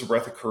 shortness of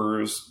breath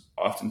occurs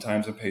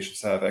oftentimes when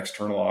patients have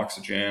external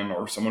oxygen,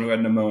 or someone who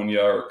had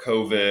pneumonia or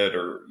COVID,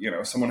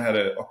 or, someone had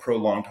a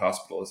prolonged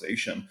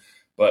hospitalization,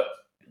 but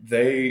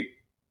they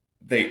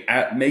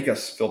make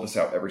us fill this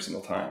out every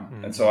single time.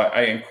 Mm-hmm. And so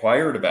I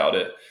inquired about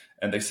it,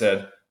 and they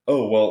said,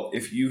 oh, well,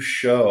 if you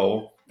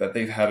show that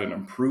they've had an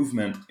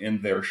improvement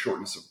in their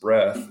shortness of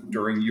breath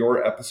during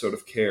your episode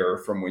of care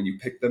from when you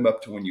pick them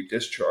up to when you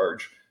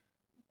discharge,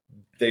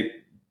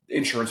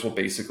 insurance will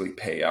basically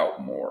pay out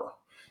more.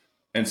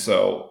 And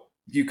so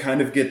you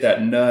kind of get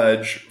that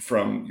nudge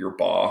from your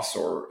boss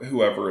or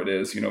whoever it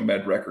is,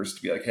 med records,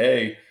 to be like,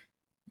 hey,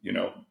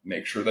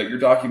 make sure that you're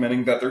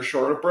documenting that they're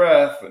short of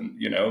breath, and,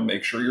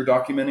 make sure you're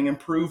documenting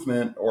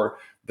improvement. Or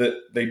that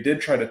they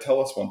did try to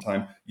tell us one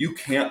time, you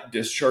can't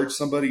discharge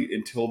somebody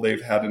until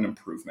they've had an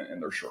improvement in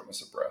their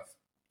shortness of breath.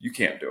 You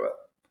can't do it,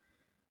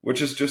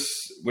 which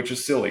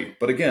is silly.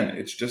 But again,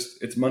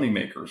 it's money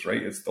makers,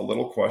 right? It's the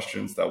little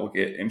questions that will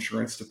get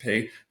insurance to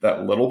pay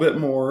that little bit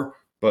more,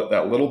 but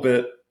that little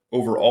bit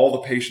over all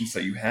the patients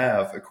that you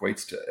have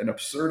equates to an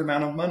absurd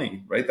amount of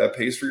money, right? That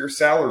pays for your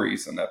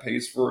salaries, and that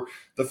pays for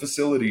the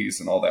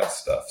facilities and all that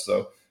stuff.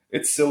 So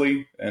it's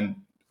silly. And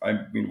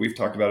I mean, we've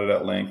talked about it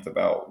at length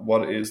about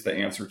what is the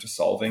answer to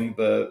solving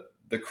the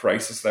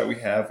crisis that we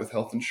have with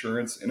health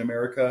insurance in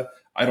America.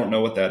 I don't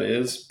know what that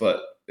is,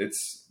 but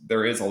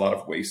there is a lot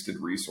of wasted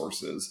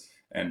resources,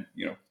 and,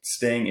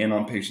 staying in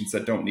on patients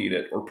that don't need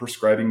it, or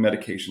prescribing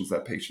medications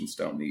that patients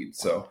don't need.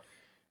 So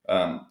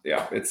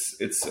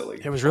it's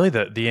silly. It was really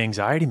the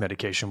anxiety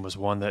medication was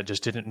one that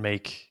just didn't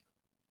make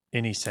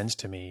any sense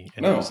to me.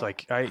 And It was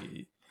like,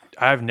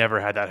 I've never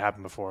had that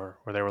happen before,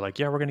 where they were like,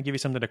 yeah, we're going to give you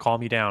something to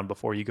calm you down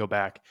before you go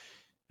back.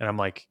 And I'm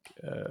like,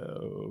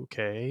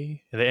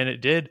 okay. And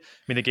it did. I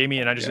mean, they gave me,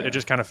 and it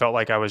just kind of felt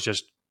like I was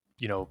just,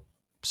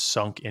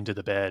 sunk into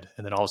the bed.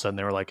 And then all of a sudden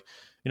they were like,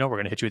 we're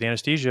going to hit you with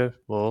anesthesia.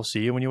 We'll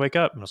see you when you wake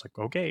up. And I was like,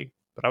 okay.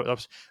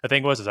 But the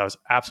thing was I was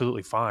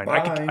absolutely fine.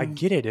 I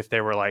get it if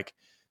they were like,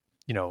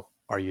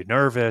 are you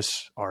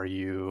nervous? Are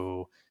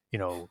you,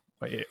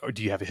 or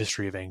do you have a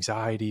history of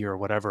anxiety or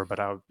whatever?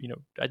 But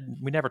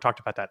we never talked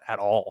about that at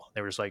all.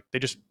 They were just like,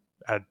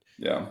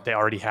 they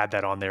already had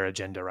that on their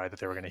agenda, right?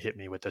 That they were going to hit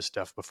me with this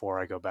stuff before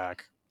I go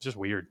back. It's just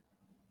weird.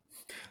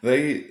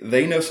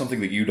 They know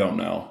something that you don't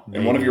know. Maybe.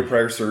 In one of your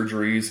prior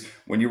surgeries,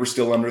 when you were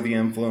still under the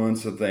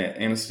influence of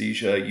the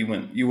anesthesia, you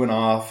went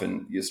off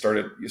and you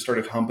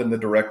started humping the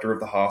director of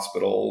the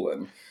hospital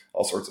and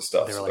all sorts of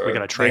stuff. They were like, we got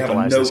to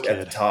tranquilize they have a note this kid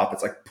at the top.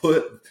 It's like,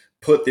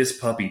 put this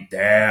puppy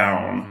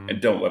down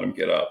and don't let him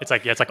get up. It's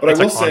like it's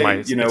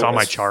on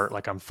my chart.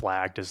 Like I'm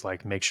flagged as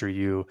like, make sure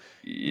you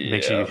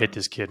hit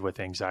this kid with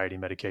anxiety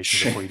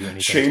medication before you do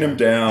anything. Chain him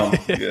down.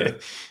 Yeah,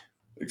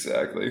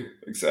 exactly.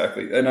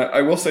 And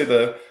I will say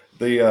the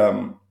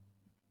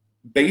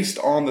based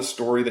on the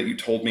story that you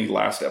told me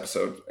last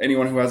episode,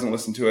 anyone who hasn't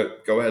listened to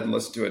it, go ahead and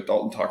listen to it.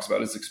 Dalton talks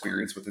about his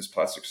experience with his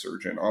plastic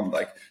surgeon on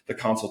like the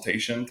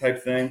consultation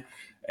type thing.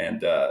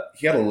 And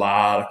he had a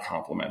lot of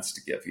compliments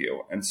to give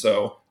you. And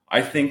so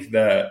I think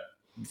that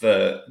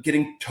the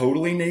getting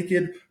totally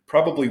naked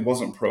probably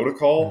wasn't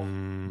protocol,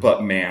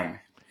 but man,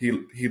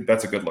 he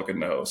that's a good looking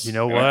nose. You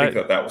know and I think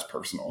what? that was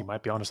personal. You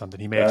might be onto something.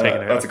 He may have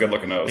taken That's a good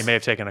looking nose. He may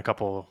have taken a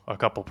couple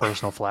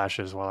personal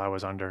flashes while I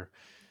was under.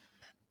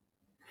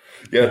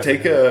 Yeah,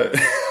 take a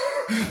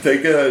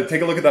take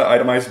a look at that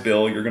itemized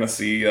bill. You're going to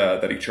see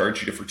that he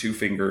charged you for 2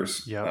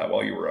 fingers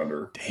while you were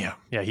under. Damn.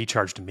 Yeah, he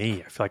charged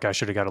me. I feel like I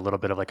should have got a little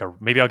bit of like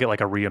maybe I'll get like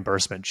a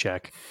reimbursement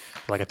check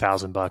for like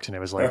 $1,000, and it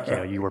was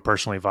like, you were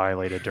personally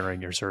violated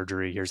during your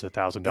surgery. Here's the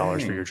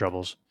 $1,000 for your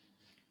troubles.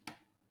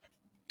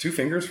 2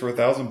 fingers for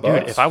 $1,000.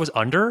 Dude, if I was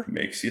under,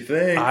 makes you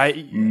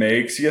think.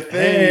 Makes you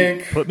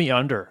think. Hey, put me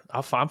under.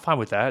 I'm fine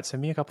with that.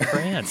 Send me a couple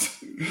grand.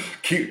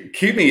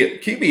 keep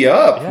me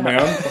up,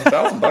 man.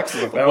 $1,000 is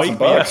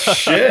 $1,000.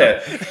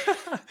 Shit.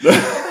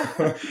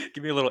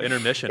 Give me a little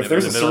intermission. If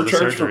there's a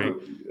surcharge for,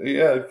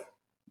 you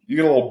get a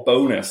little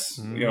bonus.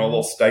 A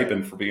little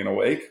stipend for being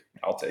awake.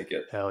 I'll take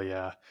it. Hell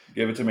yeah.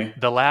 Give it to me.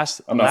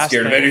 I'm not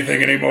scared of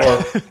anything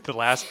anymore. The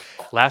last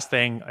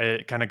thing,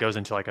 it kind of goes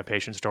into like a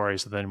patient story,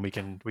 so then we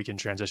can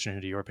transition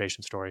into your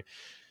patient story.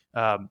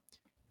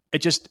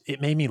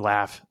 It made me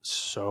laugh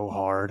so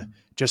hard.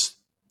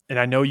 And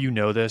I know you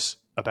know this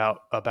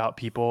about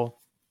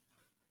people.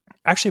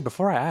 Actually,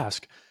 before I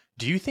ask,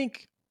 do you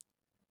think,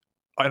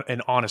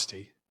 in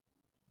honesty,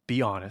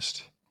 be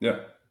honest. Yeah.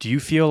 Do you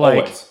feel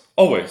like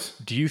always?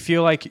 Do you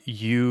feel like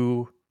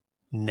you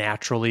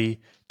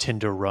naturally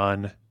tend to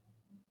run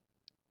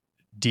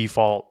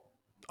default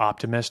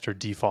optimist or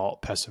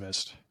default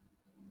pessimist?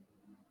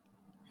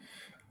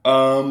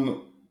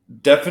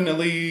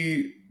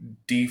 Definitely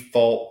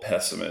default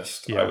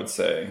pessimist, I would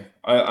say.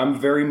 I'm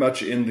very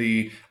much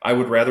in I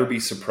would rather be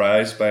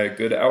surprised by a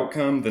good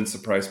outcome than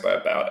surprised by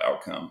a bad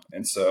outcome.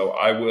 And so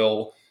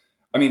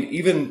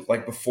even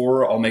like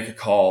before I'll make a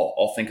call,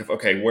 I'll think of,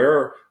 okay,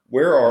 where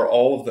are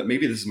all of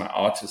maybe this is my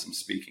autism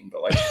speaking,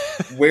 but like,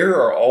 where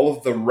are all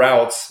of the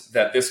routes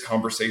that this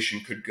conversation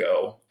could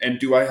go? And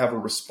do I have a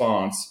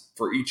response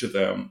for each of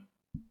them?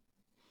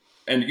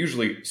 And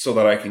usually so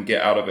that I can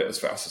get out of it as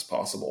fast as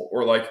possible.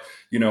 Or like,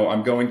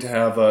 I'm going to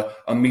have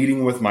a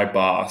meeting with my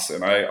boss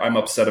and I'm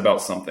upset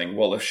about something.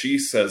 Well, if she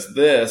says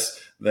this,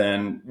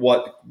 then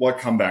what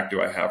comeback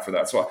do I have for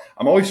that? So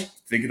I'm always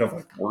thinking of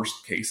like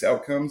worst case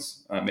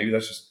outcomes. Maybe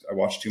that's just, I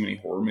watch too many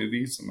horror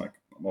movies. I'm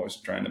always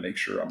trying to make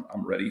sure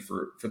I'm ready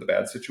for the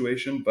bad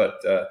situation. But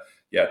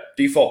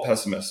default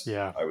pessimist,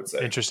 I would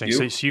say. Interesting.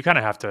 So you kind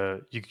of have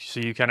to,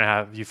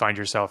 you find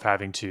yourself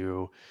having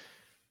to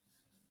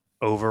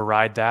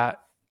override that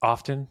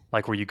often,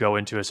 like where you go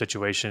into a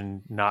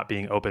situation not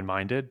being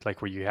open-minded, like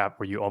where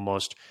you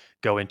almost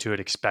go into it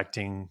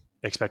expecting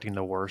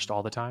the worst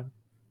all the time.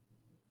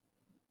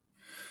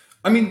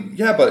 I mean,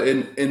 yeah, but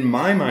in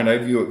my mind, I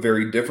view it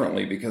very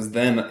differently, because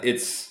then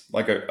it's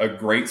like a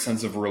great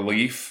sense of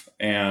relief,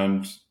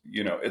 and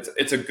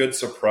it's a good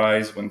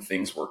surprise when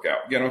things work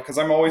out. Because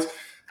I'm always,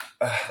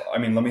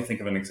 let me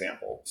think of an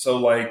example. So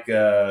like,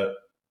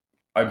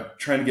 I'm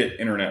trying to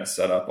get internet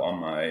set up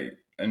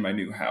in my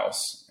new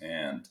house,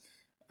 and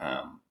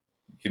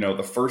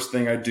the first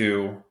thing I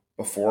do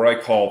before I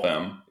call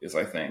them is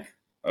I think,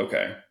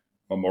 okay,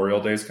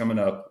 Memorial Day is coming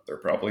up. They're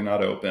probably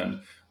not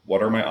open.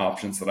 What are my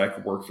options that I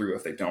could work through?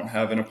 If they don't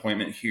have an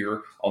appointment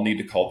here, I'll need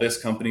to call this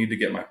company to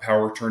get my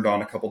power turned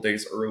on a couple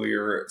days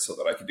earlier so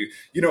that I can do,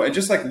 and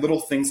just like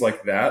little things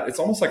like that. It's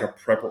almost like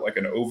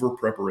an over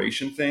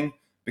preparation thing,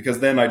 because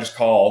then I just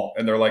call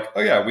and they're like,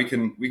 oh yeah, we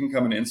can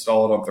come and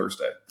install it on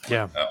Thursday.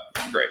 Yeah. Oh,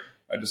 great.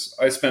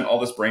 I spent all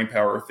this brain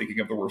power thinking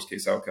of the worst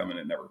case outcome, and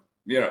it never,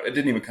 it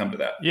didn't even come to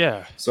that.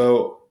 Yeah.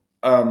 So,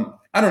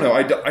 I don't know.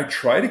 I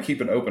try to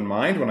keep an open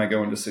mind when I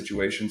go into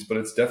situations, but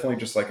it's definitely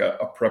just like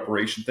a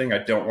preparation thing. I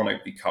don't want to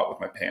be caught with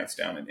my pants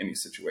down in any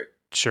situation.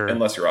 Sure.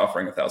 Unless you're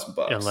offering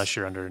 $1,000. Unless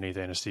you're underneath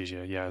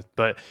anesthesia. Yeah.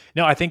 But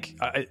no, I think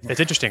it's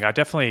interesting. I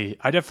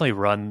definitely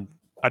run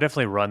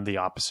the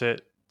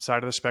opposite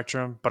side of the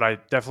spectrum, but I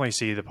definitely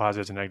see the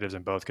positives and negatives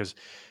in both. Cause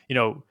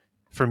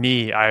for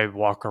me, I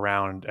walk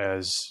around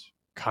as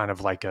kind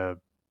of like a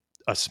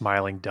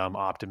smiling, dumb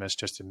optimist,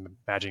 just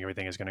imagining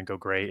everything is going to go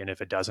great. And if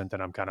it doesn't,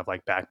 then I'm kind of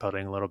like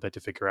backpedaling a little bit to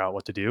figure out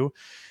what to do.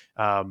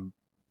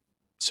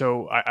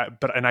 So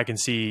I can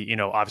see,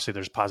 obviously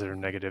there's positive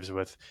and negatives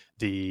with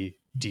the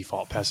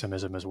default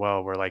pessimism as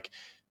well, where like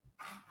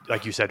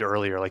you said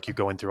earlier, like you're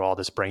going through all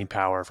this brain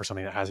power for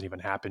something that hasn't even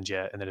happened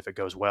yet. And then if it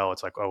goes well,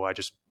 it's like, oh, I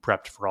just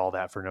prepped for all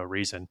that for no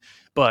reason.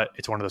 But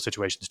it's one of those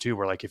situations too,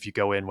 where like, if you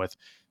go in with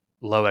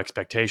low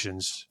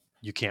expectations,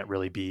 you can't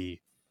really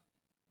be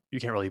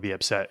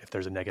upset if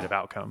there's a negative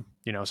outcome,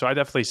 So I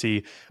definitely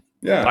see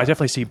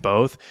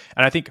both.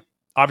 And I think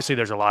obviously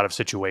there's a lot of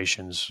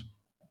situations,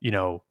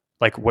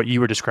 like what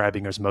you were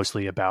describing is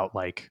mostly about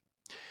like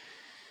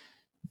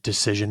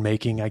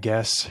decision-making, I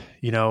guess,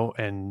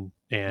 and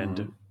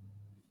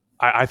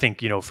I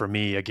think, for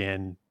me,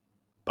 again,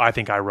 I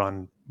think I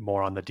run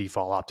more on the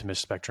default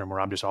optimist spectrum, where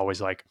I'm just always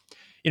like,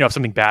 if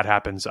something bad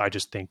happens, I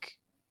just think,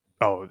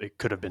 oh, it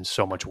could have been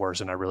so much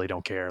worse and I really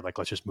don't care. Like,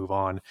 let's just move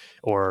on.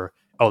 Or,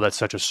 oh, that's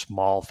such a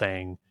small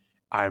thing.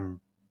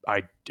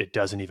 It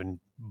doesn't even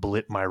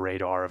blip my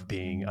radar of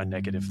being a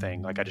negative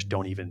thing. Like, I just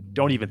don't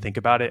even think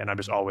about it. And I'm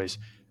just always,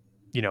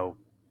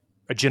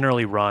 I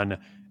generally run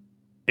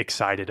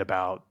excited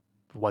about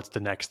what's the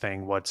next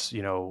thing, what's,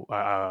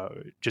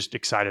 just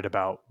excited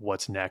about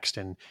what's next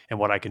and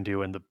what I can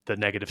do. And the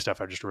negative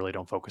stuff, I just really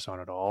don't focus on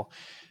at all.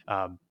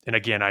 And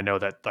again, I know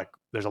that like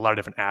there's a lot of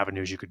different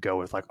avenues you could go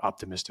with, like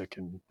optimistic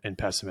and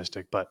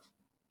pessimistic. But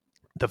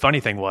the funny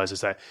thing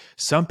is that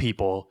some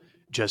people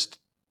just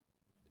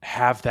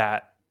have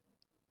that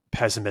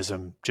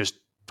pessimism just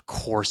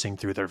coursing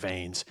through their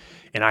veins.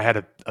 And I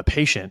had a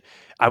patient,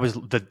 I was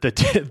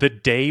the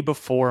day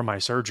before my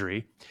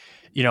surgery,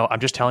 I'm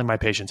just telling my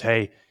patients,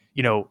 hey,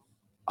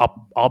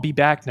 I'll be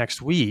back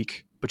next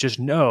week, but just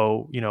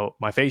know,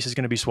 my face is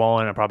going to be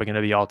swollen. I'm probably going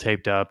to be all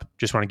taped up.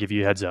 Just want to give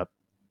you a heads up.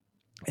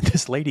 And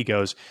this lady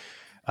goes,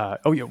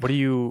 oh yeah, what are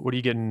you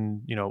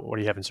getting, what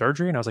are you having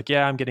surgery? And I was like,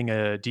 yeah, I'm getting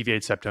a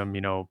deviated septum,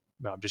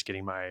 I'm just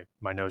getting my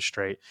nose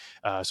straight,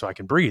 so I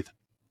can breathe.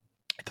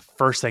 The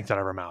first thing out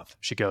of her mouth,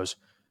 she goes,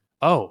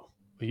 oh,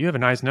 well, you have a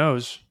nice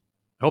nose.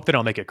 I hope they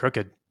don't make it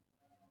crooked.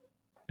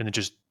 And it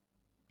just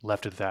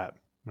left it at that.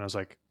 And I was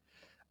like,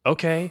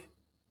 okay.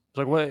 I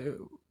was like, what?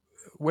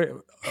 Where?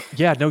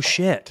 Yeah, no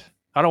shit.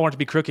 I don't want it to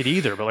be crooked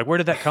either. But like, where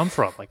did that come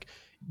from? Like,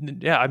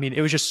 yeah, I mean,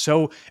 it was just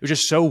so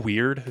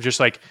weird. It was just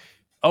like,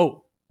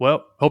 oh,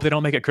 well, hope they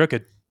don't make it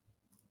crooked.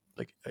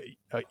 Like,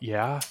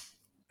 yeah.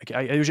 Like,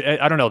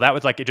 I don't know. That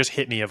was like, it just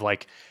hit me of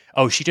like,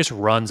 oh, she just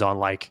runs on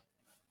like,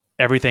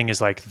 everything is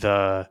like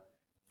just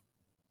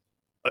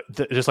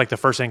like the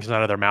first thing comes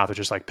out of their mouth is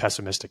just like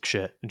pessimistic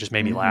shit. It just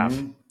made me laugh.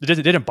 It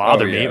didn't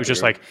bother me. It was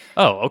just like,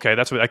 oh, okay,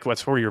 that's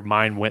where your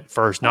mind went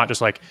first, not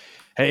just like,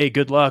 hey,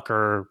 good luck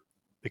or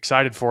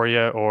excited for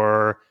you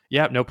or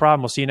yeah, no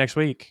problem. We'll see you next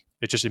week.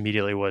 It just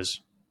immediately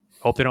was,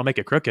 hope they don't make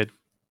it crooked.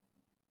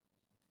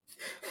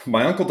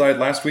 My uncle died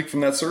last week from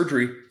that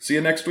surgery. See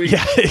you next week.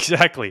 Yeah,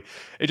 exactly.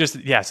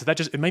 So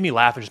it made me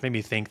laugh. It just made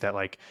me think that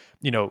like,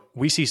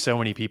 we see so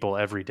many people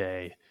every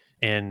day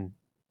and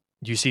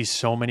you see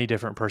so many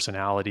different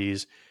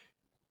personalities.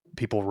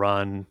 People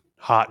run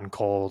hot and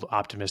cold,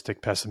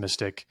 optimistic,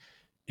 pessimistic.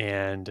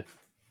 And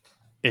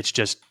it's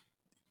just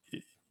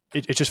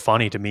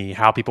funny to me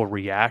how people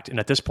react. And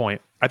at this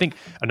point, I think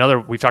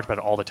we've talked about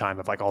it all the time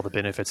of like all the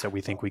benefits that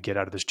we think we get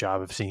out of this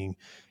job of seeing,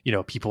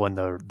 people in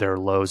their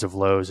lows of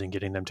lows and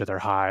getting them to their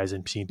highs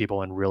and seeing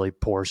people in really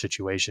poor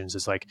situations.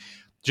 It's like,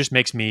 just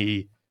makes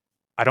me,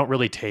 I don't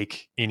really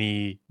take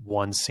any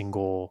one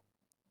single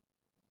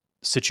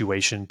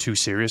situation too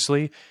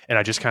seriously. And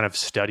I just kind of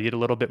study it a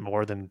little bit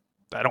more than,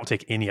 I don't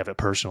take any of it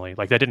personally.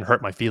 Like that didn't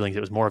hurt my feelings. It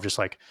was more of just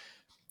like,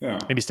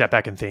 maybe step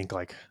back and think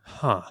like,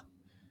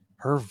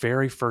 her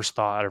very first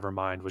thought out of her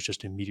mind was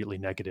just immediately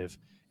negative,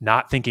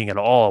 not thinking at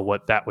all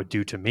what that would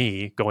do to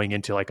me going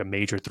into like a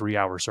major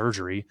 3-hour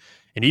surgery.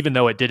 And even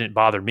though it didn't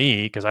bother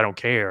me because I don't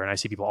care and I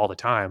see people all the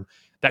time,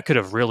 that could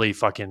have really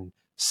fucking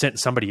sent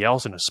somebody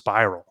else in a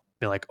spiral.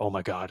 Be like, oh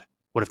my God,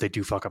 what if they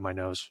do fuck up my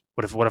nose?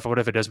 What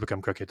if it does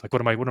become crooked? Like,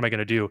 what am I going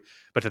to do?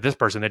 But to this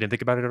person, they didn't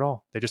think about it at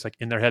all. They just like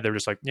in their head, they were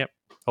just like, yep,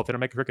 hope they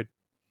don't make it crooked.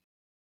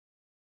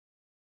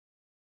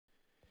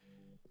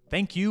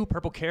 Thank you,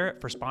 Purple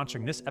Carrot, for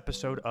sponsoring this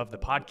episode of the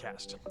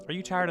podcast. Are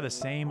you tired of the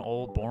same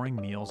old boring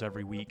meals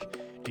every week?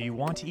 Do you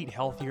want to eat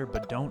healthier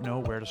but don't know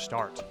where to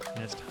start?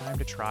 And it's time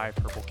to try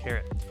Purple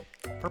Carrot.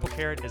 Purple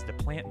Carrot is the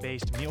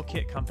plant-based meal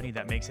kit company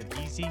that makes it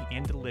easy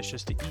and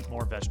delicious to eat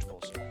more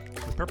vegetables.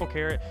 With Purple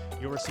Carrot,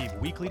 you'll receive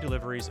weekly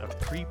deliveries of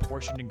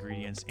pre-portioned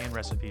ingredients and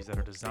recipes that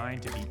are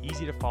designed to be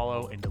easy to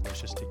follow and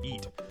delicious to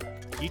eat.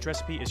 Each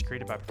recipe is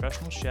created by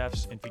professional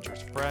chefs and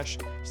features fresh,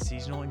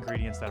 seasonal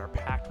ingredients that are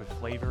packed with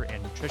flavor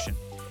and nutrition.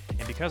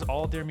 And because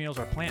all of their meals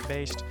are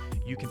plant-based,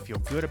 you can feel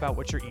good about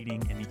what you're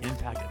eating and the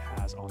impact it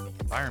has on the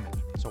environment.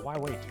 So why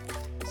wait?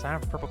 Sign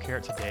up for Purple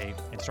Carrot today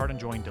and start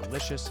enjoying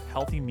delicious,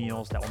 healthy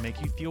meals that will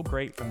make you feel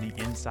great from the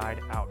inside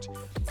out.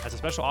 As a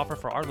special offer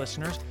for our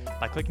listeners,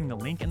 by clicking the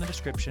link in the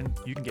description,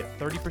 you can get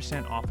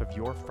 30% off of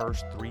your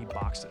first 3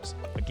 boxes.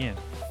 Again,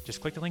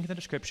 just click the link in the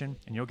description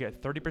and you'll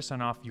get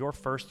 30% off your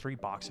first 3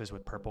 boxes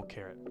with Purple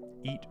Carrot.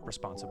 Eat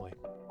responsibly.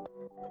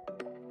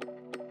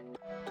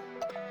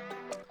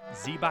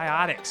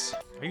 Z-Biotics.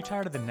 Are you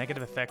tired of the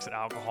negative effects that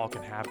alcohol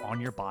can have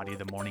on your body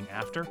the morning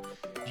after?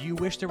 Do you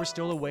wish there was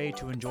still a way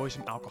to enjoy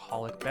some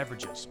alcoholic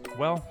beverages?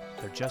 Well,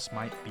 there just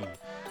might be.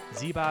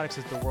 Z-Biotics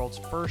is the world's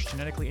first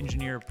genetically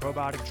engineered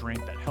probiotic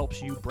drink that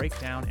helps you break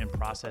down and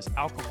process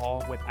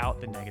alcohol without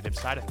the negative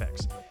side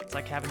effects. It's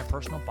like having a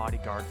personal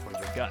bodyguard for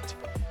your gut.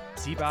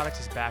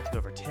 Z-Biotics is backed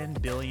with over 10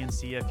 billion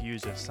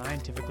CFUs of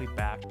scientifically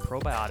backed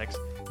probiotics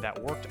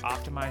that work to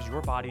optimize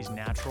your body's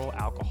natural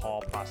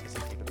alcohol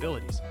processing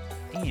capabilities.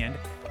 And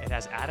it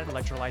has added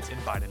electrolytes and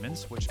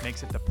vitamins, which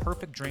makes it the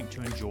perfect drink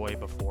to enjoy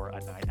before a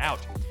night out.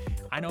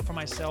 I know for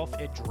myself,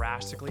 it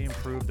drastically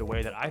improved the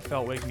way that I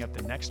felt waking up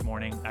the next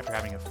morning after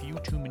having a few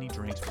too many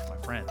drinks with my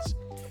friends.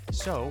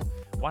 So,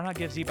 why not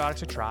give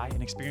ZBiotics a try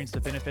and experience the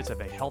benefits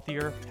of a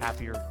healthier,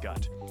 happier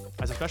gut?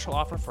 As a special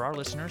offer for our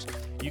listeners,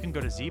 you can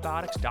go to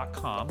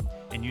zbiotics.com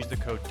and use the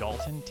code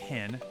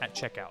Dalton10 at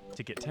checkout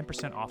to get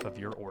 10% off of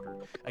your order.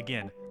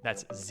 Again,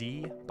 that's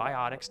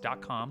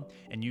zbiotics.com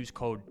and use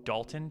code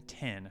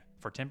Dalton10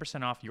 for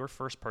 10% off your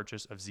first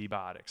purchase of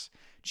ZBiotics.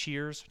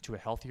 Cheers to a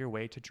healthier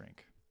way to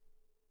drink.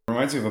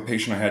 Reminds me of a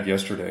patient I had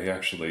yesterday.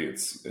 Actually,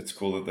 it's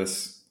cool that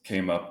this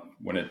came up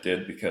when it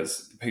did,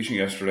 because the patient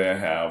yesterday I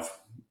have,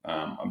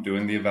 I'm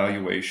doing the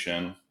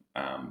evaluation.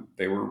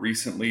 They were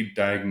recently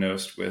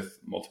diagnosed with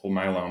multiple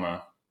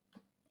myeloma.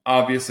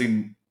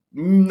 Obviously,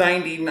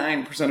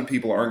 99% of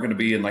people aren't going to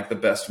be in like the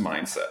best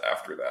mindset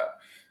after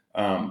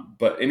that.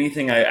 But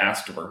anything I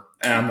asked of her,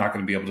 I'm not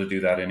going to be able to do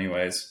that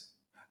anyways.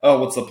 Oh,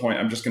 what's the point?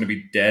 I'm just going to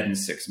be dead in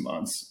 6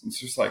 months. It's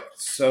just like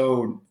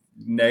so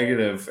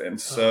negative and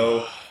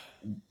so...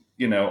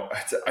 you know,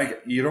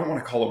 you don't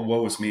want to call it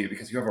woe is me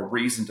because you have a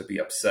reason to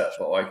be upset,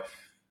 but like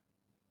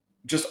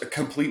just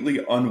completely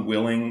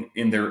unwilling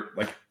in their,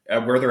 like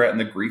where they're at in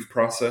the grief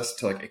process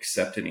to like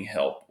accept any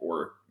help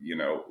or, you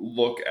know,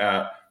 look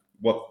at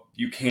what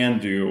you can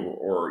do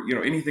or, you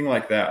know, anything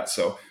like that.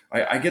 So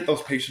I get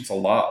those patients a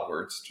lot where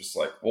it's just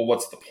like, well,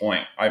 what's the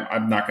point?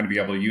 I'm not going to be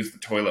able to use the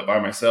toilet by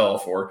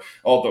myself, or,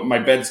 oh, my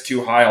bed's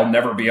too high. I'll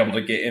never be able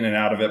to get in and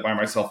out of it by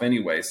myself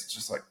anyways. It's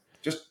just like,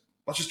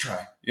 let's just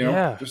try, you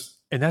know,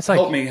 and that's like,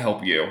 help me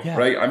help you,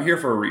 right? I'm here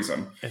for a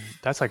reason. And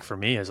that's like, for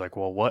me, is like,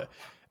 well,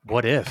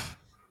 what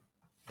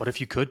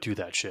if you could do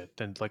that shit?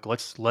 Then like,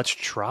 let's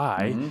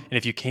try. Mm-hmm. And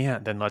if you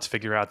can't, then let's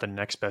figure out the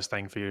next best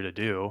thing for you to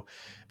do.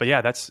 But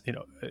yeah, that's, you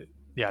know,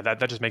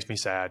 that just makes me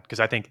sad. Cause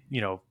I think,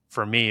 you know,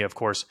 for me, of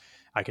course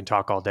I can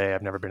talk all day.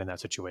 I've never been in that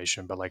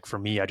situation, but like, for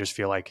me, I just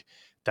feel like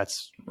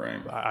that's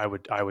right. I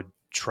would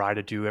try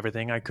to do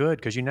everything I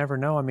could. Cause you never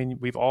know. I mean,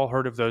 we've all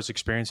heard of those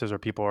experiences where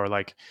people are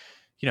like,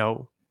 you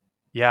know,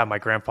 yeah, my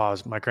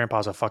grandpa's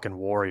a fucking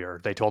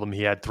warrior. They told him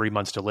he had 3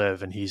 months to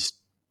live and he's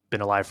been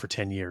alive for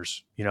 10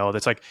 years. You know,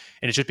 that's like,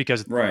 and it's just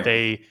because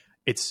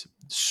it's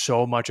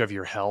so much of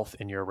your health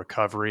and your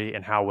recovery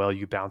and how well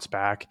you bounce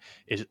back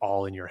is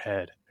all in your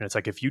head. And it's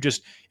like, if you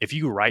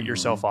write mm-hmm.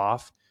 yourself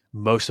off,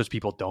 most of those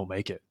people don't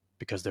make it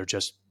because they're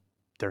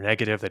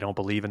negative. They don't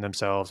believe in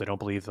themselves. They don't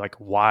believe, like,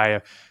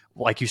 why,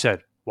 like you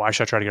said, why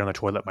should I try to get on the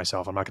toilet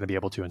myself? I'm not going to be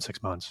able to in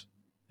 6 months.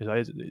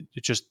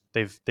 It's just,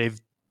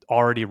 they've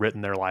already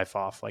written their life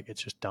off. Like,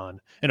 it's just done.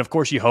 And of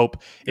course you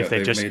hope if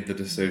they've just made the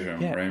decision,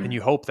 right? And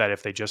you hope that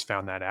if they just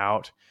found that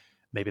out,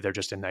 maybe they're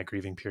just in that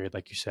grieving period,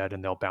 like you said,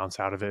 and they'll bounce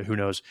out of it. Who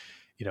knows,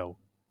 you know,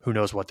 who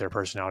knows what their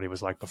personality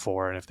was like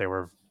before. And if they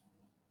were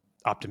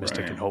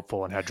optimistic and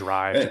hopeful and had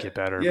drive to get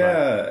better.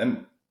 Yeah.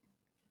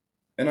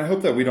 And I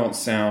hope that we don't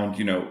sound,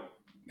 you know,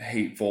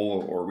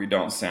 hateful, or we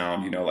don't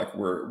sound, you know, like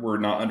we're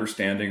not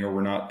understanding or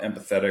we're not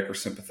empathetic or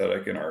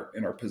sympathetic in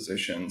our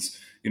positions,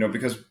 you know,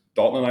 because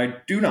Dalton and I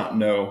do not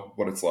know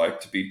what it's like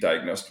to be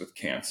diagnosed with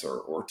cancer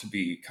or to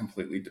be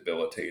completely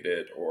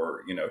debilitated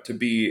or, you know, to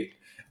be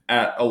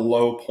at a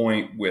low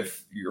point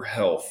with your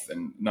health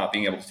and not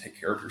being able to take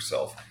care of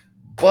yourself.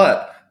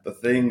 But the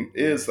thing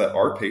is that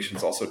our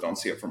patients also don't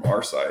see it from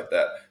our side,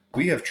 that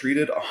we have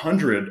treated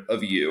 100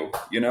 of you,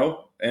 you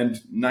know,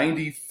 and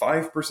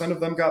 95% of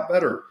them got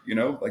better, you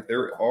know, like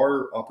there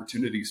are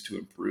opportunities to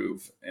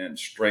improve and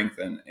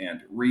strengthen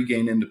and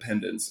regain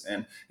independence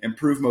and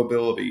improve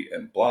mobility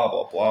and blah,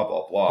 blah, blah,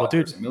 blah, blah. Well,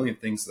 dude, there's a million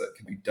things that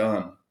can be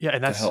done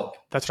and to help.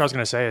 That's what I was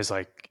going to say is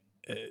like,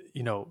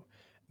 you know,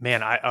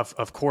 man,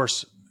 of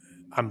course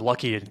I'm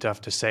lucky enough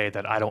to say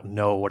that I don't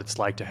know what it's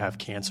like to have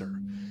cancer,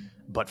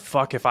 but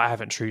fuck if I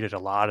haven't treated a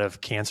lot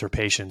of cancer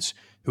patients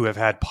who have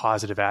had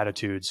positive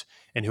attitudes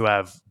and who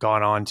have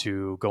gone on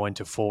to go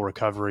into full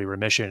recovery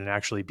remission and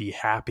actually be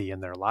happy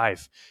in their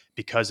life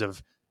because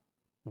of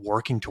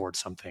working towards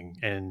something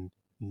and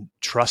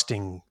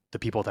trusting the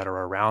people that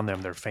are around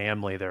them, their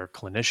family, their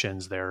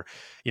clinicians,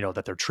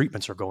 that their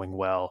treatments are going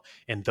well.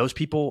 And those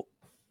people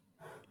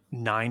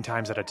 9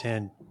 times out of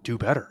 10 do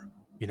better,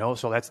 you know?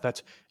 So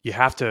that's, you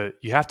have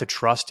to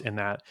trust in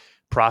that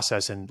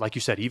process. And like you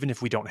said, even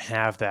if we don't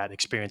have that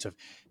experience of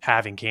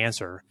having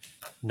cancer,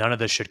 none of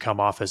this should come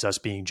off as us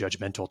being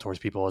judgmental towards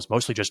people. It's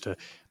mostly just to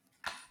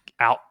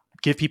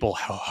give people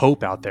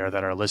hope out there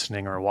that are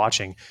listening or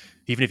watching.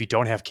 Even if you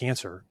don't have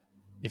cancer,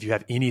 if you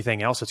have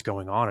anything else that's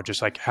going on, or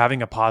just like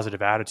having a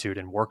positive attitude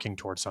and working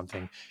towards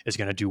something is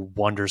going to do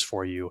wonders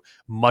for you,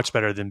 much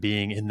better than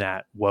being in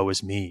that woe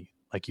is me,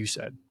 like you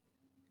said.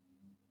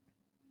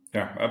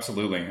 Yeah,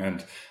 absolutely.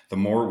 And the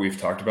more we've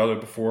talked about it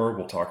before,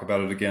 we'll talk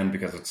about it again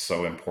because it's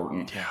so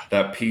important. Yeah.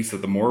 That piece,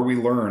 that the more we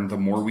learn, the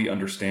more we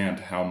understand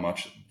how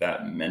much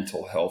that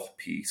mental health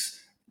piece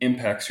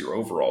impacts your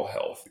overall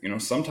health. You know,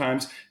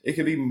 sometimes it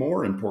can be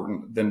more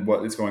important than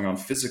what is going on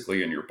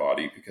physically in your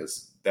body,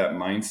 because that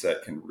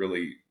mindset can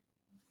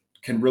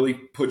really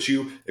put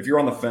you, if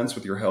you're on the fence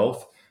with your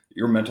health,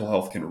 your mental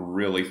health can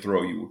really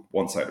throw you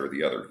one side or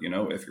the other.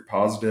 If you're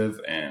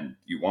positive and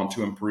you want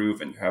to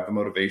improve and you have the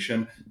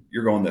motivation,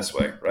 you're going this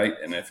way, right?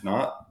 And if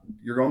not,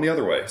 you're going the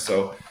other way.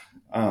 So,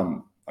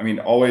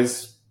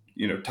 always,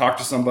 talk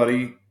to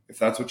somebody if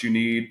that's what you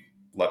need.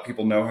 Let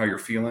people know how you're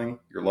feeling.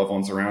 Your loved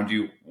ones around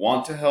you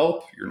want to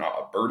help. You're not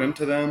a burden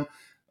to them.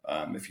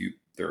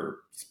 There's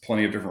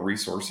plenty of different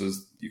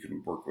resources. You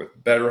can work with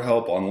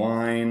BetterHelp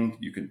online.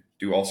 You can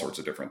do all sorts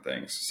of different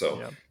things.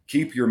 So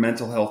keep your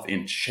mental health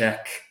in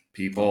check,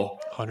 people.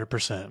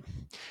 100%.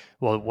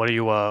 Well,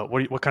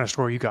 what kind of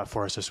story you got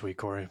for us this week,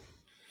 Cory?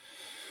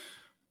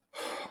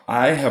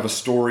 I have a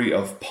story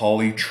of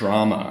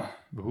polytrauma.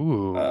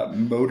 Ooh.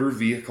 Motor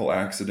vehicle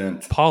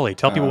accident. Poly.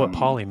 Tell people what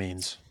poly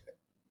means.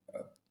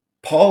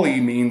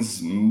 Poly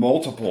means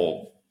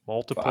multiple.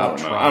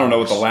 I don't know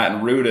what the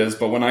Latin root is,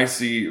 but when I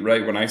see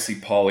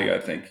poly, I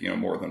think,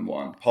 more than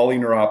one.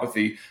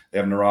 Polyneuropathy, they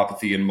have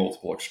neuropathy in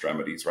multiple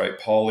extremities, right?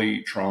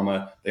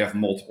 Polytrauma, they have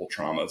multiple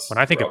traumas. When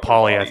I think of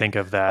poly, I think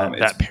of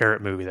that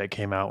parrot movie that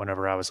came out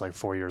whenever I was like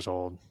 4 years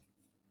old.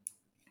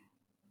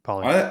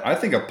 Polly. I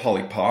think of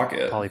Polly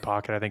Pocket. Polly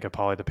Pocket. I think of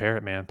Polly the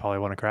Parrot, man. Polly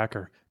Want a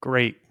Cracker.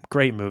 Great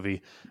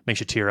movie.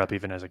 Makes you tear up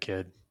even as a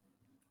kid.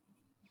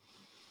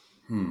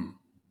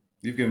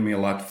 You've given me a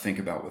lot to think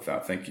about with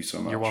that. Thank you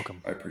so much. You're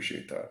welcome. I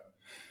appreciate that.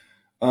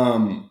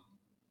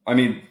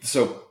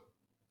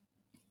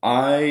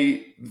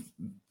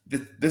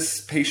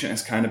 This patient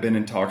has kind of been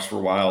in talks for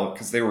a while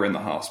because they were in the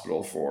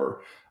hospital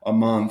for a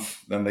month.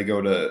 Then they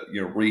go to,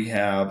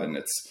 rehab, and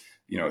it's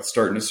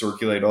starting to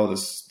circulate. Oh,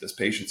 this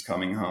patient's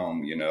coming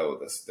home.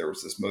 There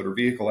was this motor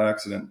vehicle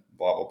accident,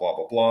 blah, blah, blah,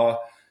 blah, blah.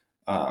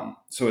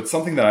 So it's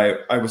something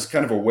that I was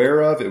kind of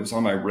aware of. It was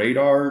on my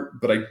radar,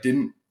 but I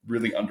didn't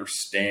really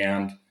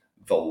understand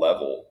the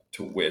level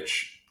to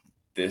which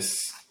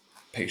this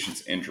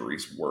patient's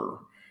injuries were.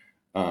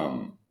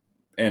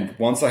 And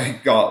once I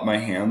got my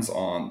hands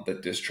on the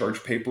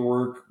discharge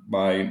paperwork,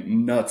 my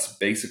nuts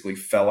basically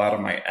fell out of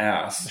my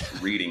ass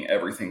reading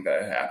everything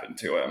that had happened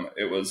to him.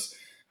 It was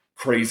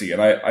crazy.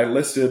 And I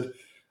listed,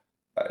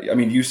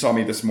 you saw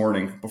me this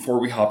morning.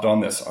 Before we hopped on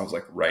this, I was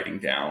like writing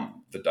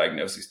down the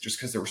diagnoses just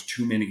because there was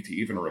too many to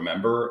even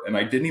remember. And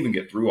I didn't even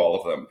get through all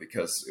of them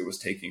because it was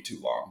taking too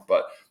long.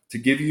 But to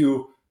give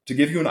you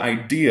an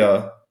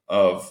idea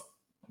of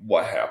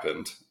what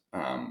happened,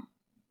 I'm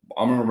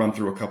going to run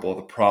through a couple of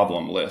the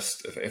problem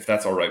list, if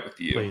that's all right with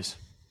you. Please.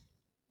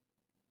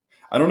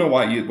 I don't know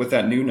why with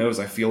that new nose,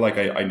 I feel like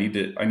I need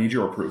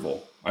your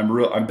approval.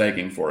 I'm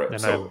begging for it.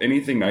 So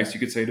anything nice you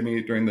could say to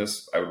me during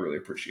this, I would really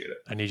appreciate it.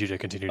 I need you to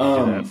continue to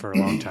do that for a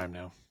long time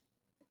now.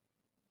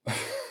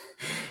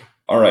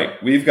 All right.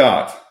 We've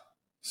got,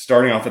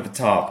 starting off at the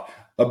top,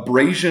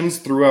 abrasions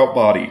throughout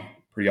body.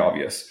 Pretty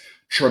obvious.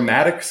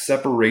 Traumatic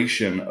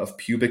separation of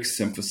pubic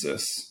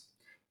symphysis.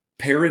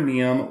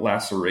 Perineum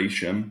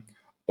laceration.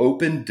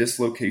 Open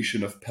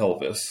dislocation of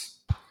pelvis.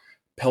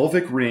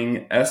 Pelvic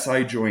ring,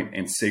 SI joint,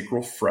 and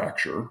sacral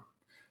fracture.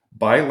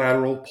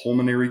 Bilateral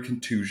pulmonary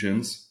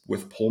contusions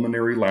with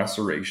pulmonary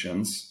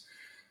lacerations.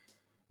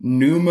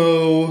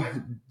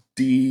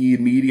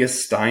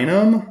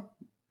 Pneumodemediastinum,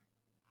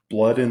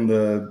 blood in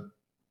the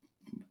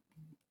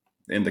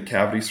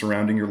cavity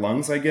surrounding your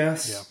lungs, I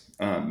guess. Yeah.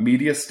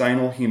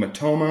 Mediastinal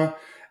hematoma,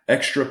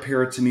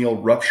 extraperitoneal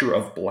rupture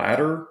of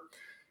bladder,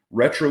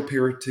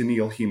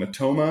 retroperitoneal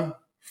hematoma,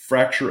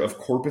 fracture of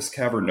corpus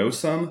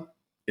cavernosum,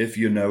 if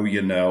you know,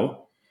 you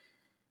know.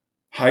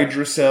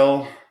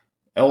 Hydrocele,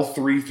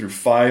 L3 through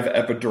 5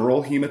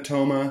 epidural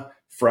hematoma,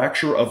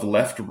 fracture of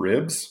left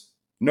ribs,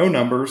 no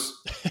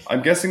numbers.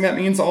 I'm guessing that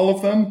means all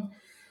of them.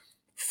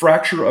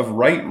 Fracture of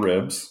right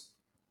ribs,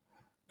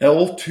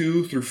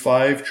 L2 through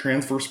 5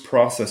 transverse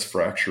process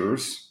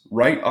fractures,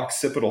 right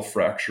occipital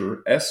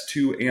fracture,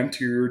 S2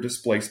 anterior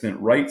displacement,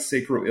 right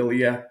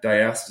sacroiliac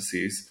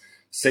diastases,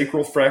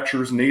 sacral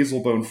fractures,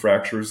 nasal bone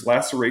fractures,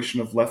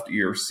 laceration of left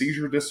ear,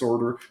 seizure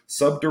disorder,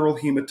 subdural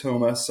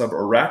hematoma,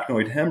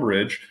 subarachnoid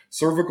hemorrhage,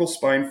 cervical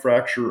spine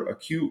fracture,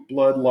 acute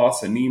blood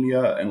loss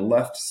anemia, and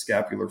left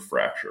scapular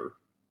fracture.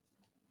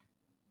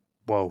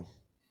 Whoa.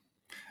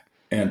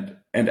 And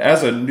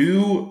as a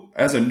new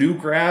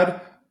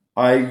grad,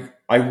 I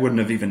wouldn't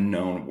have even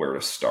known where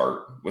to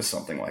start with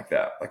something like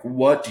that. Like,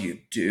 what do you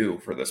do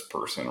for this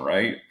person,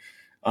 right?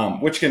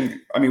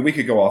 We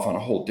could go off on a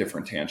whole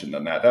different tangent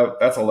than that.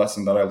 That's a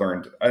lesson that I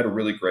learned. I had a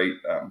really great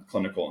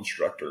clinical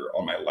instructor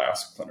on my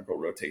last clinical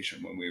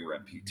rotation when we were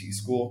in PT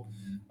school.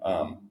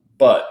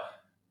 But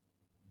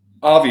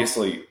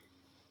obviously,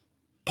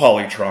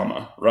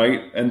 polytrauma,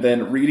 right? And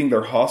then reading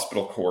their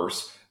hospital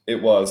course,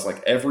 it was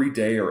like every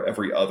day or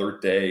every other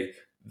day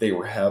they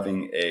were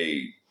having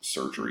a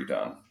surgery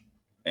done,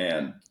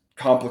 and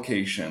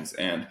complications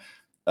and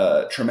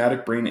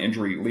traumatic brain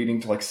injury leading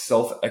to like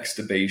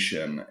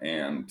self-extubation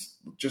and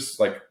just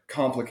like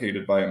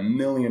complicated by a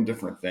million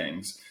different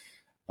things.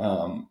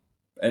 And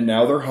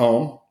now they're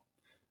home.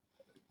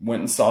 Went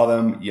and saw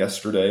them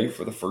yesterday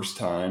for the first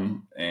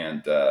time,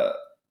 and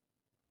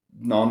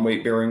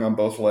non-weight bearing on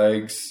both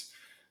legs,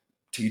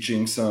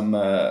 teaching some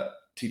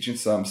teaching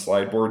some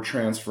slide board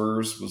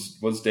transfers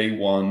was day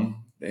one.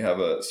 They have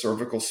a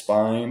cervical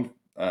spine,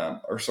 a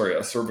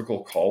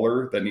cervical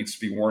collar that needs to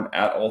be worn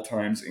at all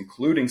times,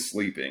 including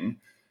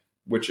sleeping,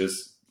 which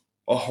is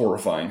a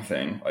horrifying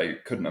thing. I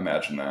couldn't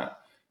imagine that.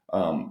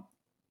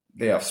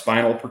 They have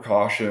spinal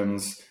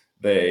precautions.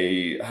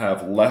 They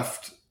have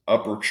left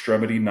upper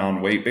extremity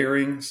non-weight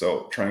bearing.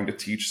 So trying to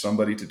teach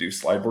somebody to do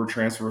slide board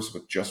transfers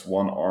with just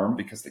one arm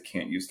because they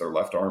can't use their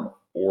left arm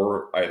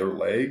or either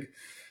leg.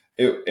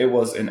 It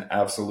was an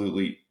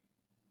absolutely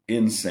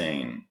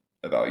insane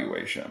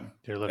evaluation.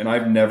 And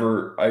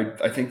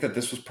I think that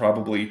this was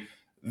probably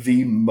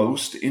the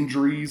most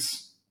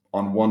injuries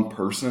on one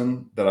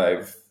person that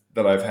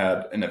I've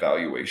had an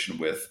evaluation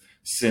with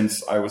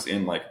since I was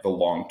in like the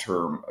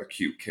long-term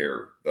acute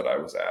care that I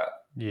was at.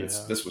 Yeah.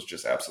 This was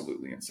just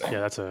absolutely insane.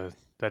 Yeah,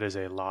 that is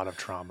a lot of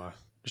trauma.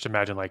 Just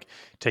imagine like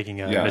taking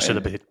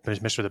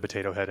Mr. the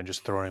Potato Head and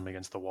just throwing him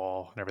against the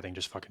wall and everything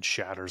just fucking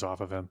shatters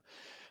off of him.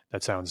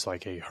 That sounds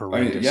like a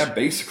horrendous.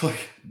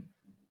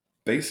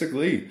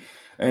 Basically.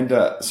 And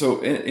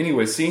so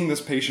anyway, seeing this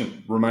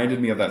patient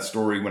reminded me of that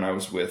story when I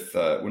was with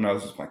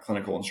my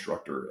clinical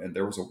instructor, and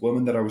there was a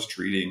woman that I was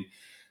treating.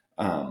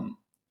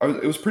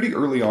 It was pretty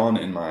early on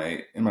in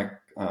my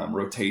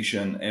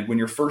rotation, and when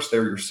you're first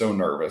there, you're so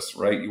nervous,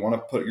 right? You want to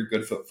put your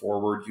good foot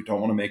forward. You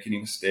don't want to make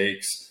any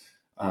mistakes.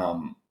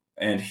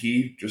 And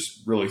he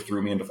just really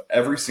threw me into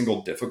every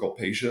single difficult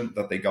patient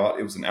that they got.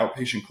 It was an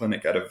outpatient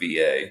clinic at a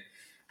VA,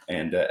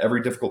 and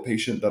every difficult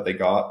patient that they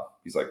got,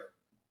 he's like,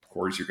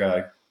 "Cory's your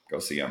guy. Go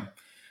see him."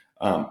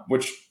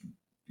 Which,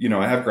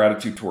 I have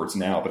gratitude towards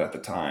now, but at the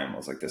time I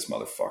was like, this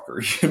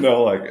motherfucker,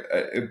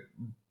 it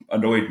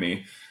annoyed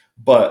me.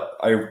 But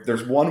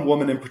there's one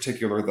woman in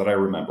particular that I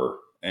remember,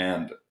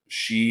 and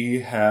she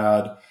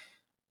had,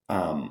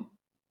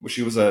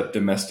 she was a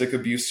domestic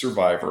abuse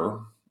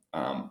survivor,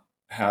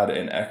 had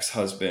an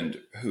ex-husband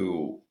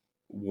who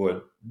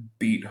would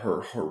beat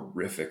her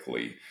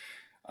horrifically.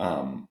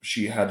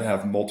 She had to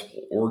have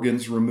multiple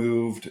organs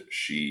removed.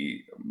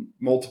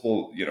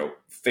 Multiple,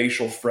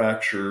 facial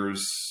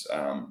fractures,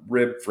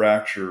 rib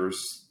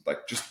fractures,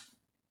 like just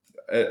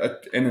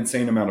an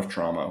insane amount of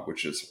trauma,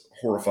 which is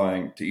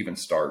horrifying to even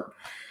start.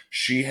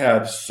 She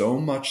had so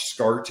much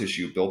scar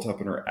tissue built up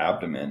in her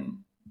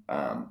abdomen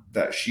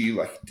that she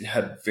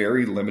had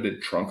very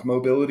limited trunk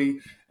mobility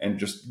and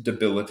just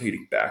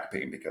debilitating back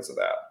pain because of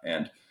that.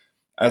 And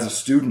as a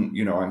student,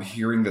 I'm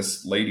hearing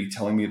this lady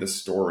telling me this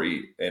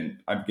story, and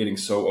I'm getting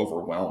so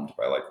overwhelmed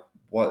by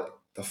what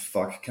the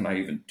fuck can I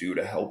even do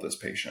to help this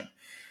patient?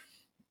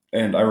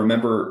 And I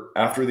remember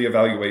after the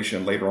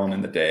evaluation later on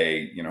in the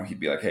day, he'd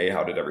be like, "Hey,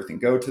 how did everything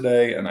go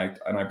today?" And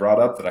I brought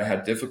up that I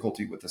had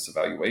difficulty with this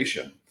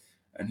evaluation.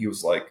 And he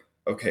was like,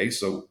 "Okay,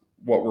 so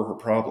what were her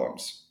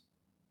problems?"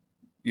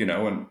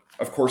 And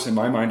of course in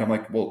my mind, I'm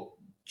like, well,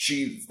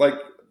 she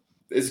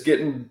is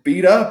getting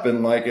beat up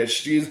and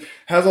she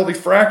has all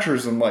these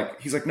fractures, and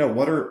he's like, "No,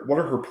 what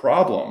are her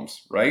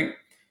problems?" Right?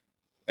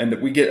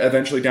 And we get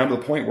eventually down to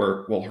the point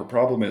where, well, her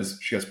problem is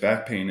she has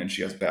back pain and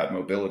she has bad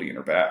mobility in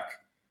her back.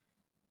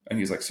 And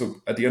he's like,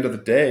 so at the end of the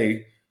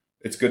day,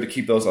 it's good to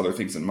keep those other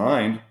things in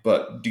mind,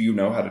 but do you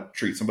know how to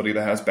treat somebody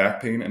that has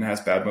back pain and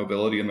has bad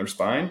mobility in their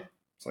spine?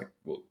 It's like,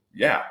 well,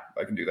 yeah,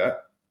 I can do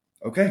that.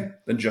 Okay,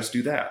 then just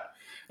do that.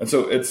 And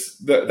so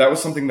that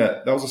was something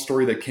that was a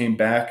story that came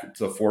back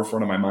to the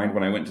forefront of my mind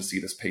when I went to see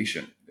this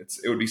patient.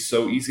 It would be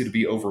so easy to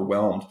be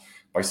overwhelmed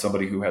by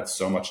somebody who had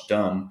so much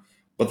done.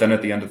 But then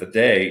at the end of the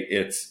day,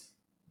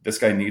 this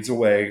guy needs a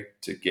way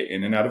to get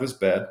in and out of his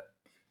bed.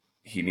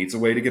 He needs a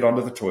way to get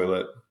onto the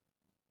toilet.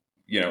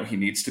 He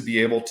needs to be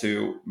able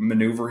to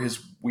maneuver his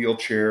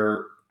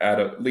wheelchair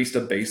at least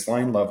a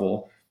baseline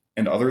level.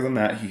 And other than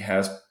that, he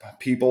has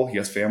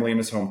family in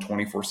his home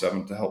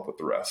 24/7 to help with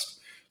the rest.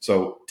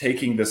 So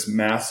taking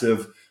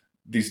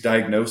these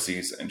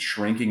diagnoses and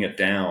shrinking it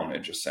down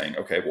and just saying,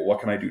 okay, well, what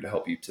can I do to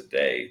help you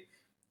today,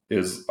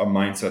 is a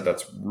mindset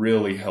that's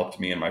really helped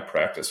me in my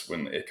practice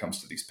when it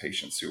comes to these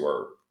patients who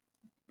are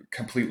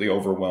completely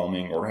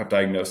overwhelming or have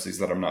diagnoses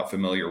that I'm not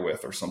familiar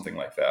with or something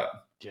like that.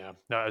 Yeah,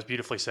 no, it was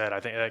beautifully said.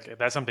 I think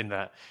that's something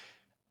that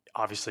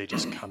obviously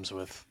just comes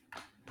with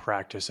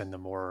practice, and the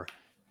more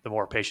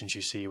patients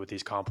you see with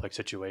these complex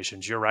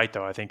situations. You're right,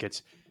 though. I think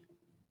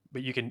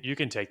but you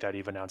can take that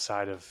even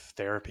outside of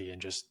therapy,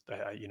 and just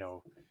it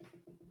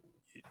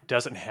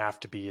doesn't have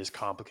to be as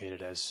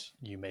complicated as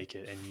you make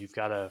it. And you've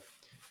got to,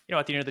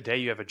 at the end of the day,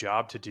 you have a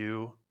job to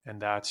do,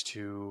 and that's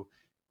to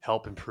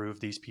help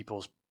improve these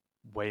people's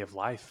way of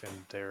life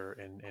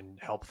and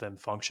help them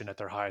function at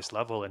their highest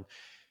level. And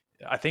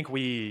I think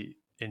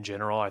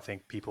I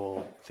think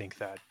people think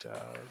that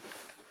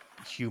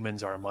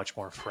humans are much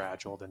more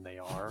fragile than they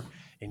are.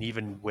 And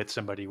even with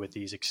somebody with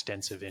these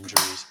extensive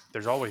injuries,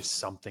 there's always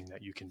something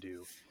that you can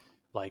do.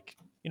 Like,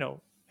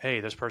 hey,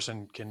 this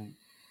person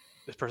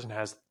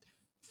has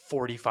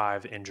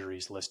 45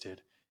 injuries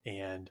listed,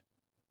 and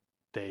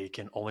they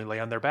can only lay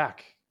on their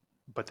back,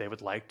 but they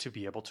would like to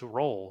be able to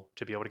roll,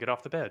 to be able to get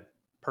off the bed.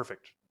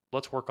 Perfect.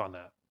 Let's work on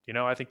that.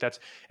 I think that's,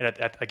 and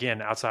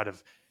again, outside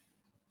of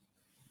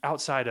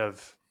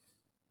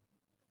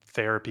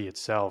therapy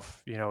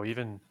itself,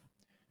 even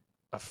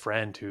a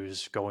friend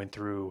who's going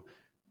through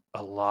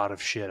a lot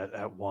of shit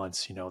at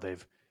once,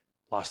 they've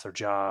lost their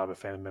job, a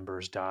family member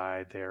has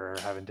died, they're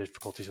having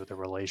difficulties with their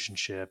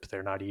relationship,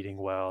 they're not eating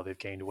well, they've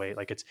gained weight.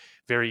 Like it's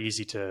very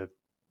easy to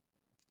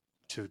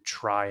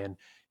try and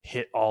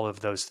hit all of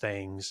those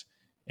things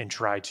and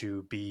try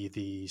to be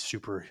the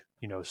super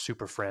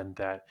friend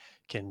that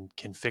can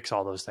fix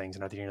all those things.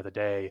 And at the end of the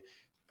day,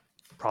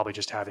 probably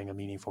just having a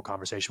meaningful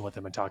conversation with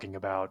them and talking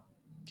about,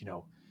 you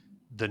know,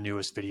 the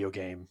newest video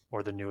game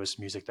or the newest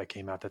music that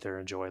came out that they're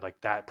enjoying, like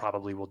that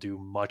probably will do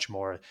much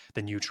more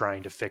than you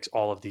trying to fix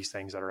all of these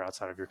things that are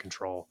outside of your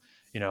control.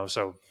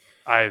 So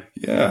I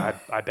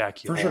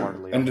back you for sure.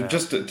 wholeheartedly on And that.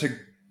 just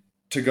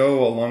to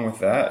go along with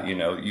that,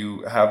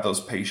 you have those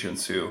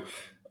patients who,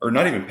 or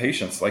not even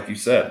patients, like you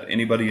said,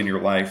 anybody in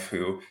your life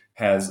who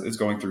is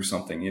going through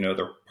something.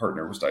 Their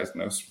partner was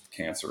diagnosed with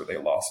cancer, they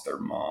lost their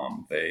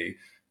mom, they,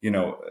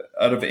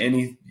 out of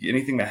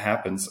anything that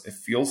happens, it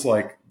feels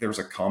like there's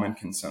a common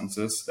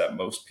consensus that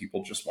most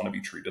people just want to be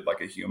treated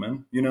like a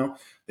human.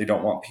 They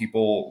don't want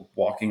people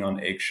walking on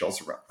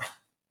eggshells around.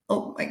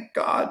 Oh my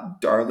God,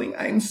 darling,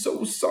 I'm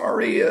so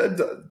sorry.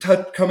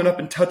 Coming up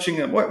and touching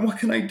them. What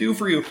can I do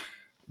for you?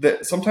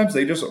 That sometimes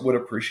they just would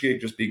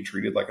appreciate just being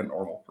treated like a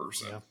normal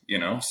person.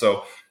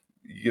 So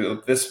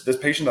this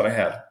patient that I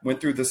had went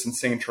through this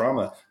insane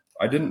trauma.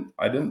 I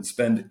didn't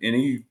spend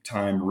any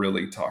time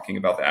really talking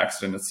about the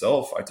accident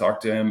itself. I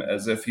talked to him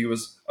as if he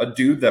was a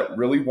dude that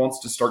really wants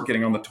to start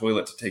getting on the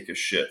toilet to take his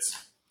shits.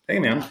 Hey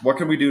man, what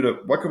can we do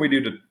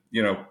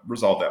to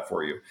resolve that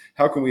for you?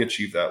 How can we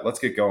achieve that? Let's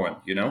get going,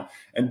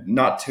 and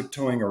not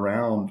tiptoeing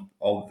around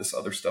all of this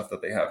other stuff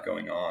that they have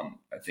going on,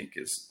 I think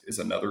is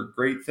another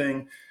great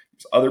thing.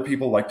 Other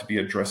people like to be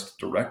addressed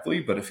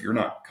directly, but if you're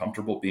not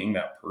comfortable being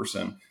that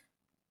person,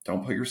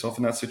 don't put yourself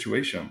in that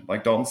situation.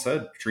 Like Dalton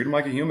said, treat them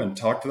like a human.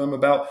 Talk to them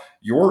about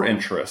your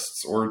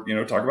interests, or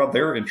talk about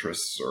their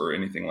interests or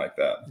anything like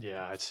that.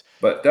 Yeah,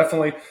 but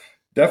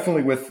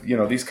definitely with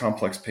these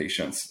complex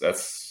patients.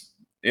 That's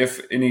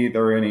if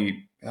there are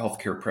any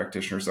healthcare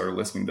practitioners that are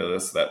listening to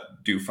this that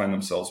do find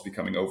themselves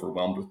becoming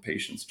overwhelmed with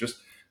patients, just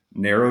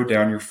narrow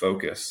down your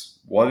focus.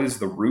 What is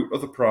the root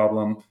of the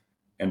problem?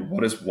 And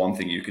what is one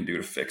thing you can do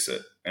to fix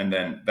it? And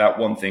then that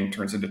one thing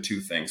turns into two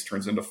things,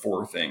 turns into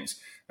four things.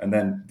 And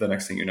then the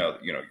next thing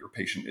your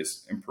patient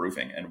is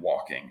improving and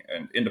walking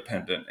and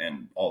independent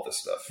and all this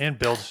stuff. And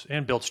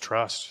builds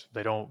trust.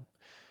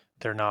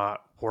 They're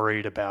not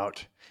worried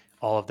about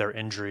all of their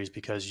injuries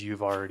because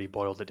you've already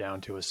boiled it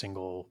down to a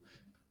single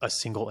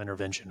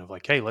intervention of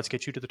like, hey, let's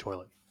get you to the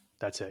toilet.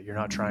 That's it. You're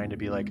not trying to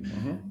be like,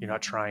 you're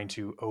not trying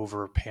to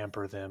over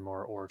pamper them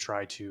or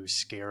try to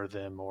scare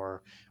them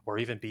or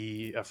even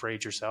be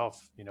afraid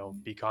yourself.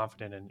 Be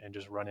confident and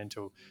just run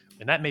into,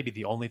 and that may be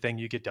the only thing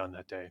you get done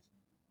that day.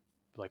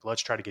 Like,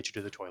 let's try to get you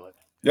to the toilet.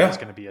 Yeah, it's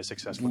going to be a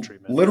successful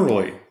treatment.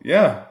 Literally,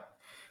 yeah.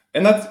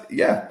 And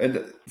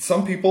and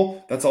some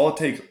people, that's all it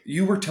takes.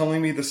 You were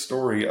telling me the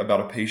story about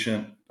a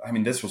patient, I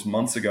mean, this was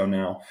months ago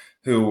now,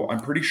 who I'm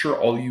pretty sure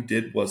all you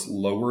did was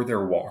lower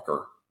their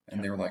walker.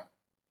 And they were like,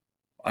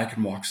 I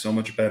can walk so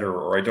much better,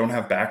 or I don't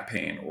have back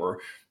pain, or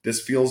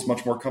this feels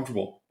much more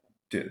comfortable.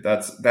 Dude,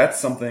 that's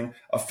something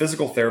a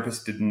physical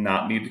therapist did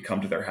not need to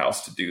come to their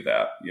house to do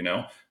that,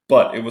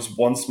 but it was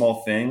one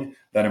small thing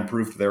that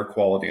improved their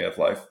quality of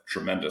life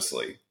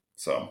tremendously.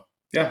 So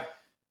yeah.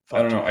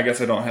 I don't know. I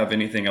guess I don't have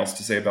anything else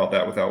to say about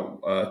that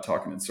without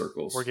talking in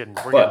circles. We're getting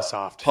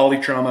soft.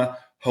 Polytrauma,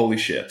 holy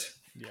shit.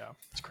 Yeah,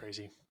 it's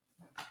crazy.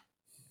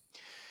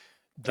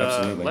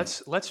 Absolutely.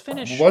 Let's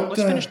finish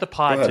the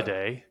pod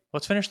today.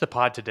 Let's finish the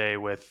pod today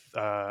with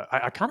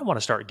I kind of want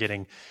to start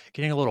getting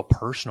a little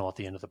personal at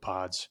the end of the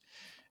pods,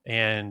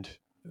 and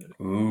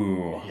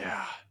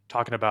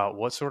talking about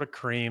what sort of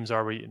creams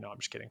are we? No, I'm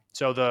just kidding.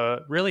 So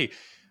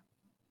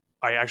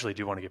I actually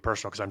do want to get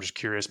personal because I'm just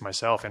curious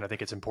myself, and I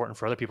think it's important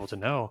for other people to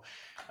know.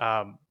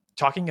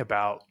 Talking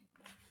about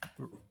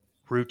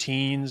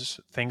routines,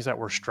 things that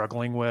we're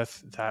struggling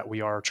with, that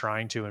we are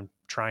trying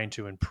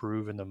to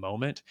improve in the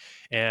moment.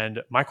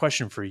 And my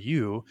question for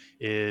you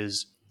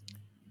is,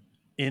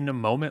 in a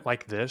moment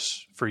like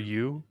this for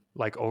you,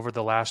 like over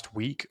the last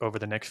week, over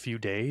the next few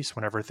days,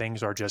 whenever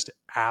things are just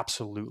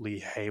absolutely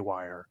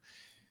haywire,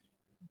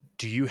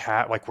 do you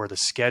have, like, where the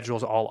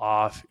schedule's all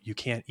off, you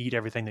can't eat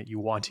everything that you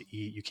want to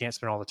eat, you can't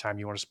spend all the time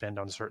you want to spend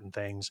on certain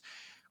things,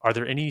 are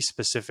there any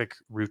specific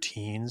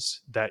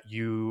routines that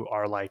you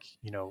are like,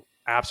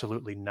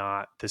 absolutely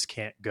not, this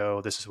can't go,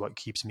 this is what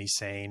keeps me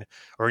sane,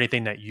 or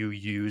anything that you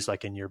use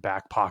like in your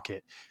back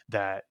pocket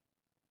that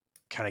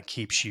kind of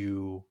keeps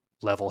you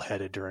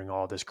level-headed during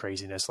all this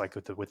craziness, like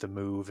with the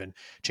move and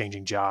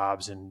changing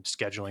jobs and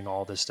scheduling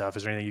all this stuff?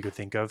 Is there anything you could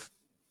think of?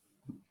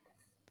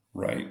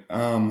 Right.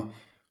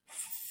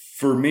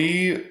 For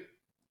me,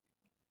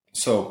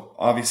 so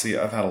obviously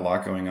I've had a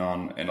lot going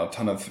on and a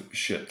ton of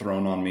shit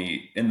thrown on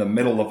me in the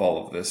middle of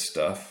all of this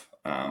stuff.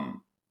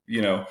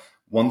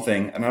 One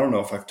thing, and I don't know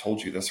if I've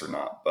told you this or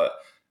not, but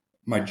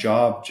my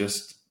job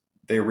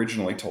they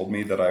originally told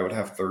me that I would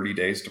have 30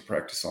 days to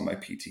practice on my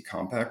PT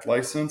Compact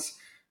license.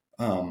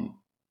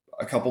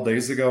 A couple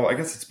days ago, I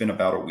guess it's been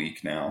about a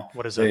week now,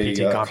 What is a they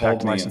PT compact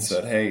called me and license?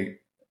 said, "Hey,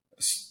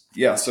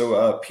 yeah,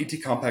 so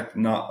PT compact,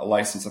 not a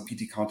license, a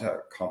PT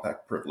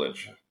compact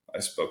privilege." I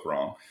spoke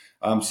wrong.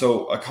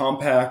 So a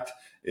compact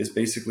is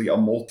basically a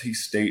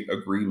multi-state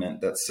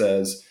agreement that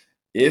says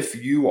if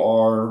you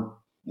are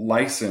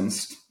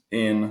licensed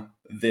in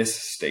this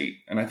state,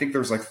 and I think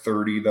there's like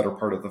 30 that are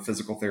part of the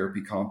physical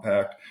therapy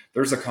compact.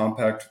 There's a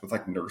compact with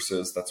like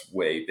nurses that's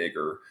way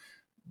bigger,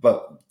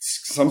 but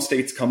some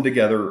states come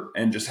together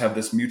and just have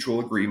this mutual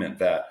agreement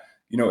that,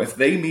 if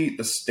they meet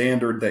the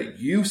standard that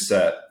you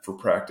set for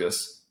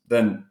practice,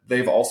 then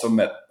they've also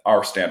met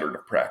our standard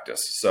of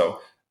practice. So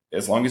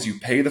as long as you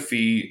pay the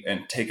fee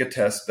and take a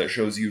test that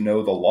shows the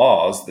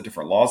laws, the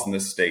different laws in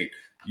this state,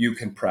 you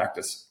can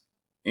practice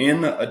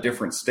in a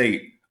different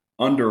state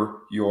under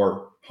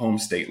your home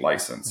state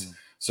license.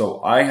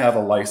 So I have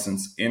a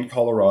license in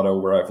Colorado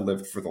where I've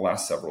lived for the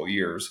last several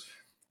years.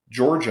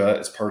 Georgia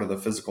is part of the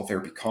physical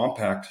therapy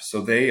compact,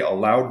 so they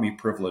allowed me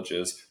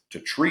privileges to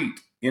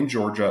treat in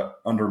Georgia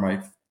under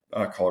my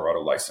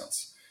Colorado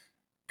license.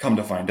 Come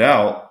to find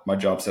out, my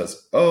job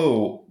says,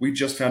 "Oh, we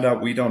just found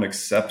out we don't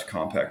accept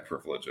compact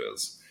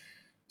privileges."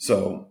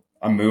 So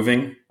I'm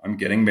moving, I'm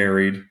getting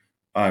married,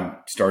 I'm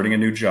starting a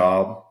new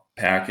job,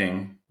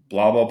 packing,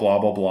 blah, blah, blah,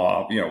 blah,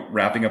 blah,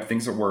 wrapping up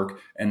things at work.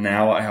 And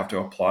now I have to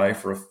apply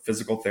for a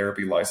physical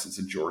therapy license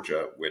in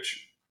Georgia,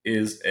 which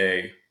is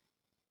a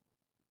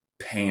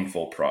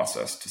painful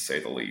process, to say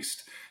the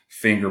least.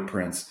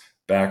 Fingerprints,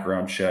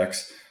 background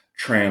checks,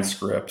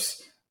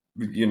 transcripts,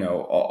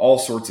 all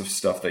sorts of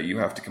stuff that you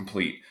have to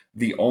complete.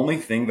 The only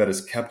thing that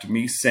has kept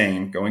me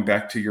sane, going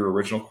back to your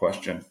original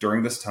question,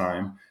 during this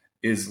time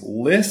is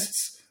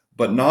lists,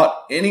 but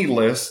not any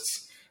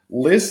lists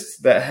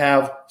that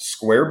have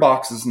square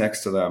boxes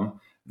next to them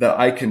that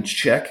I can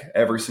check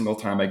every single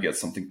time I get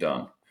something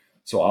done.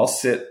 So I'll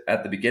sit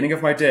at the beginning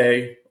of my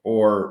day,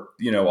 or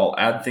I'll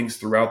add things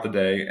throughout the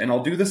day, and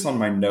I'll do this on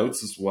my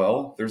notes as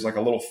well. There's like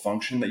a little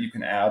function that you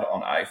can add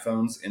on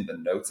iPhones in the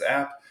Notes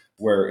app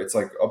where it's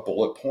like a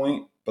bullet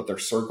point, but they're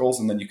circles,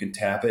 and then you can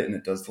tap it and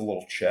it does the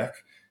little check.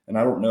 And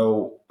I don't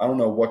know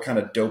what kind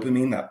of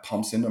dopamine that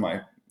pumps into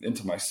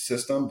my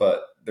system,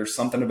 but there's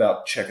something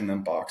about checking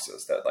them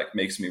boxes that like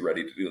makes me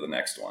ready to do the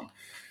next one.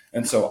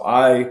 And so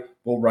I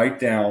will write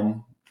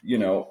down,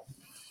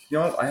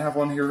 I have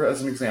one here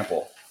as an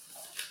example.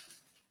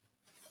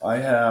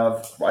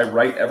 I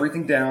write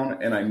everything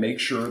down and I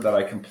make sure that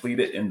I complete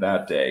it in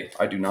that day.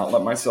 I do not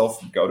let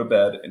myself go to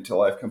bed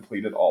until I've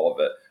completed all of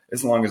it,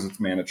 as long as it's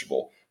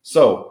manageable.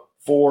 So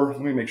let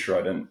me make sure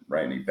I didn't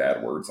write any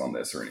bad words on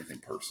this or anything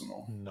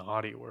personal.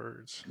 Naughty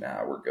words.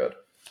 Nah, we're good.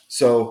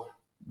 So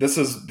this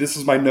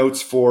is my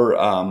notes for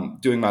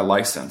doing my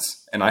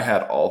license. And I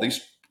had all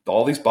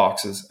these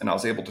boxes and I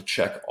was able to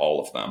check all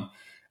of them.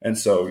 And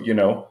so,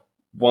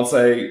 once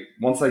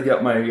I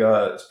get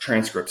my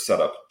transcript set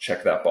up,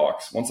 check that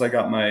box. Once I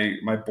got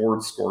my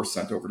board score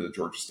sent over to the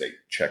Georgia State,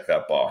 check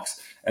that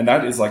box. And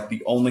that is like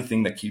the only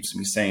thing that keeps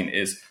me sane,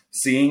 is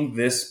seeing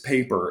this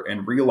paper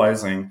and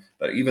realizing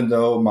that even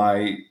though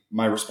my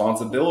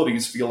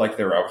responsibilities feel like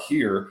they're out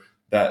here,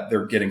 that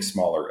they're getting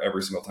smaller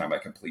every single time I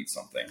complete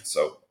something.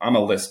 So I'm a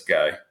list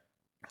guy.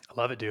 I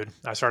love it, dude.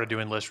 I started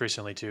doing lists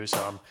recently too,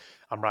 so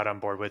I'm right on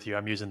board with you.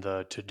 I'm using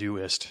the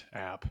Todoist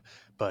app,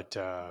 but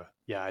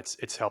yeah,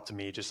 it's helped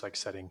me just like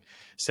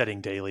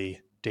setting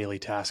daily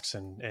tasks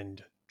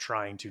and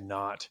trying to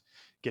not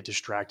get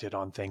distracted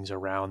on things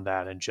around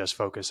that and just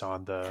focus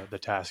on the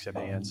tasks at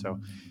hand. So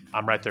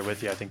I'm right there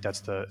with you. I think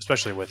that's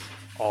especially with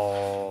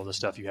all the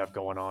stuff you have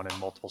going on in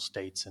multiple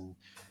states and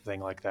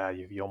thing like that,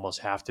 you almost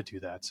have to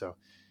do that. So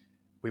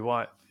we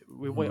want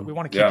we want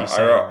to keep Yeah, you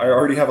sane, I man.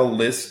 already have a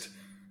list.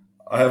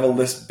 I have a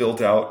list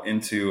built out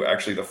into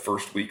actually the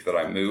first week that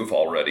I move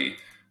already.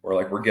 Where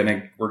like we're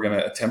gonna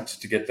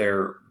attempt to get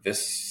there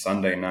this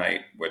Sunday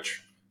night,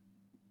 which,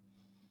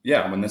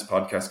 yeah, when this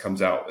podcast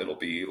comes out, it'll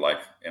be like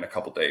in a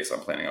couple days.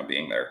 I'm planning on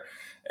being there,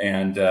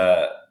 and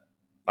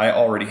I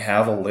already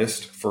have a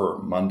list for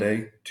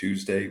Monday,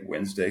 Tuesday,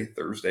 Wednesday,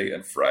 Thursday,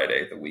 and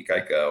Friday, the week I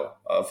go,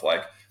 of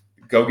like,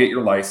 go get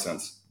your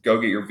license, go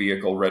get your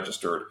vehicle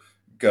registered,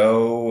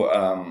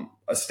 go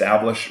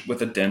establish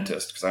with a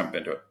dentist, because I haven't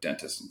been to a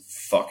dentist in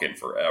fucking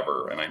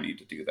forever and I need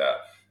to do that.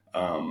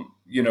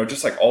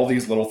 Just like all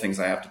these little things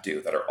I have to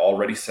do that are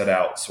already set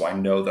out, so I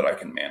know that I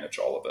can manage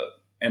all of it.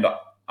 And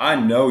I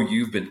know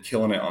you've been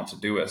killing it on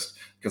Todoist,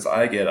 because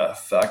I get a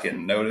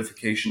fucking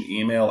notification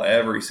email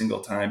every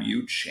single time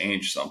you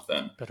change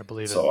something. Better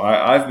believe it. So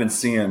I've been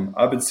seeing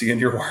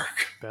your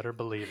work. Better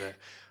believe it.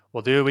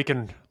 Well,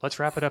 dude, let's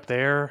wrap it up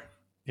there.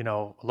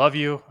 Love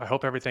you. I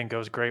hope everything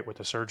goes great with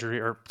the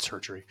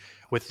surgery,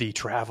 with the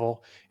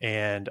travel.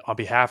 And on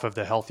behalf of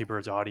the Healthy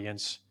Birds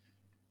audience,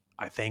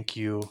 I thank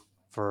you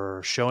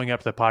for showing up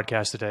to the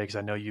podcast today, because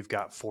I know you've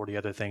got 40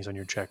 other things on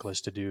your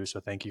checklist to do. So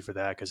thank you for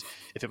that. Because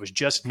if it was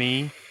just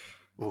me,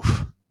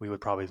 we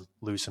would probably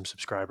lose some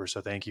subscribers.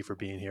 So thank you for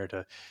being here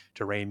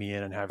to rein me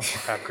in and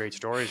have great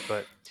stories.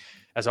 But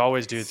as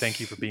always, dude, thank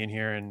you for being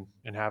here and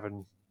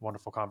having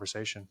wonderful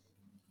conversation.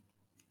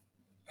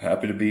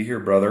 Happy to be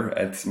here, brother.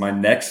 It's my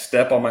next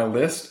step on my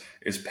list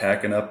is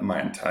packing up my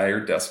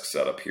entire desk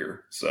setup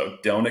here. So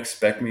don't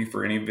expect me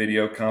for any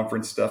video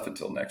conference stuff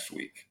until next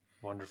week.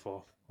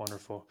 Wonderful.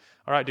 Wonderful.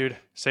 All right, dude.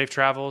 Safe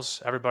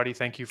travels. Everybody,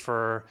 thank you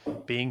for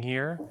being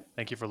here.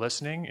 Thank you for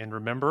listening. And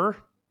remember,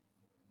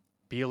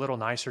 be a little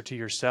nicer to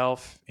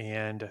yourself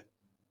and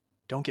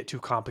don't get too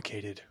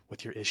complicated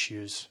with your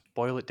issues.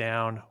 Boil it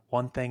down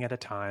one thing at a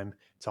time.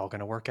 It's all going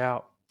to work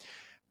out.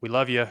 We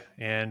love you,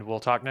 and we'll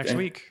talk next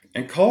week.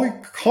 And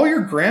call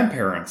your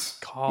grandparents.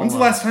 When's them.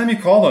 the last time you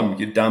called them,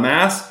 you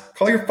dumbass?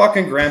 Call your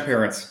fucking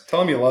grandparents.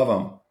 Tell them you love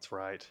them. That's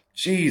right.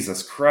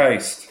 Jesus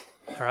Christ.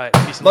 All right.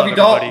 Peace and love you,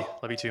 everybody. Dalton.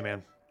 Love you too,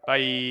 man.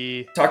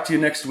 Bye. Talk to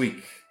you next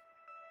week.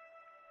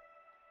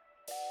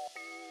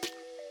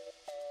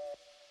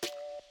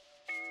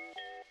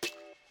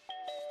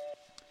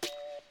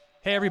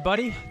 Hey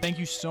everybody, thank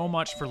you so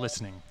much for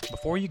listening.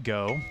 Before you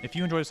go, if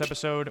you enjoyed this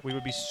episode, we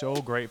would be so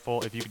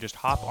grateful if you could just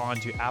hop on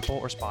to Apple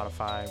or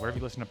Spotify, wherever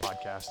you listen to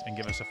podcasts, and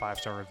give us a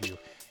 5-star review.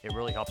 It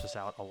really helps us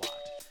out a lot.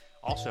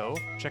 Also,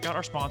 check out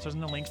our sponsors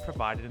and the links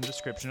provided in the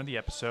description of the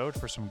episode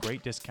for some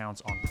great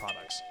discounts on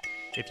products.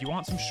 If you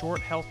want some short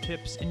health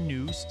tips and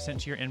news sent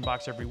to your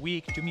inbox every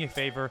week, do me a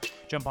favor,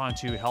 jump on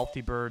to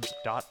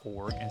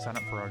healthybirds.org and sign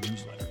up for our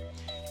newsletter.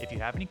 If you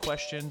have any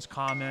questions,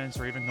 comments,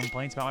 or even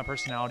complaints about my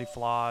personality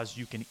flaws,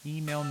 you can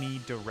email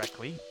me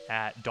directly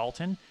at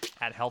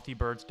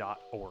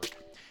dalton@healthybirds.org.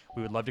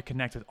 We would love to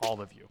connect with all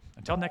of you.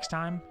 Until next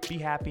time, be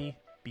happy,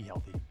 be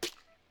healthy.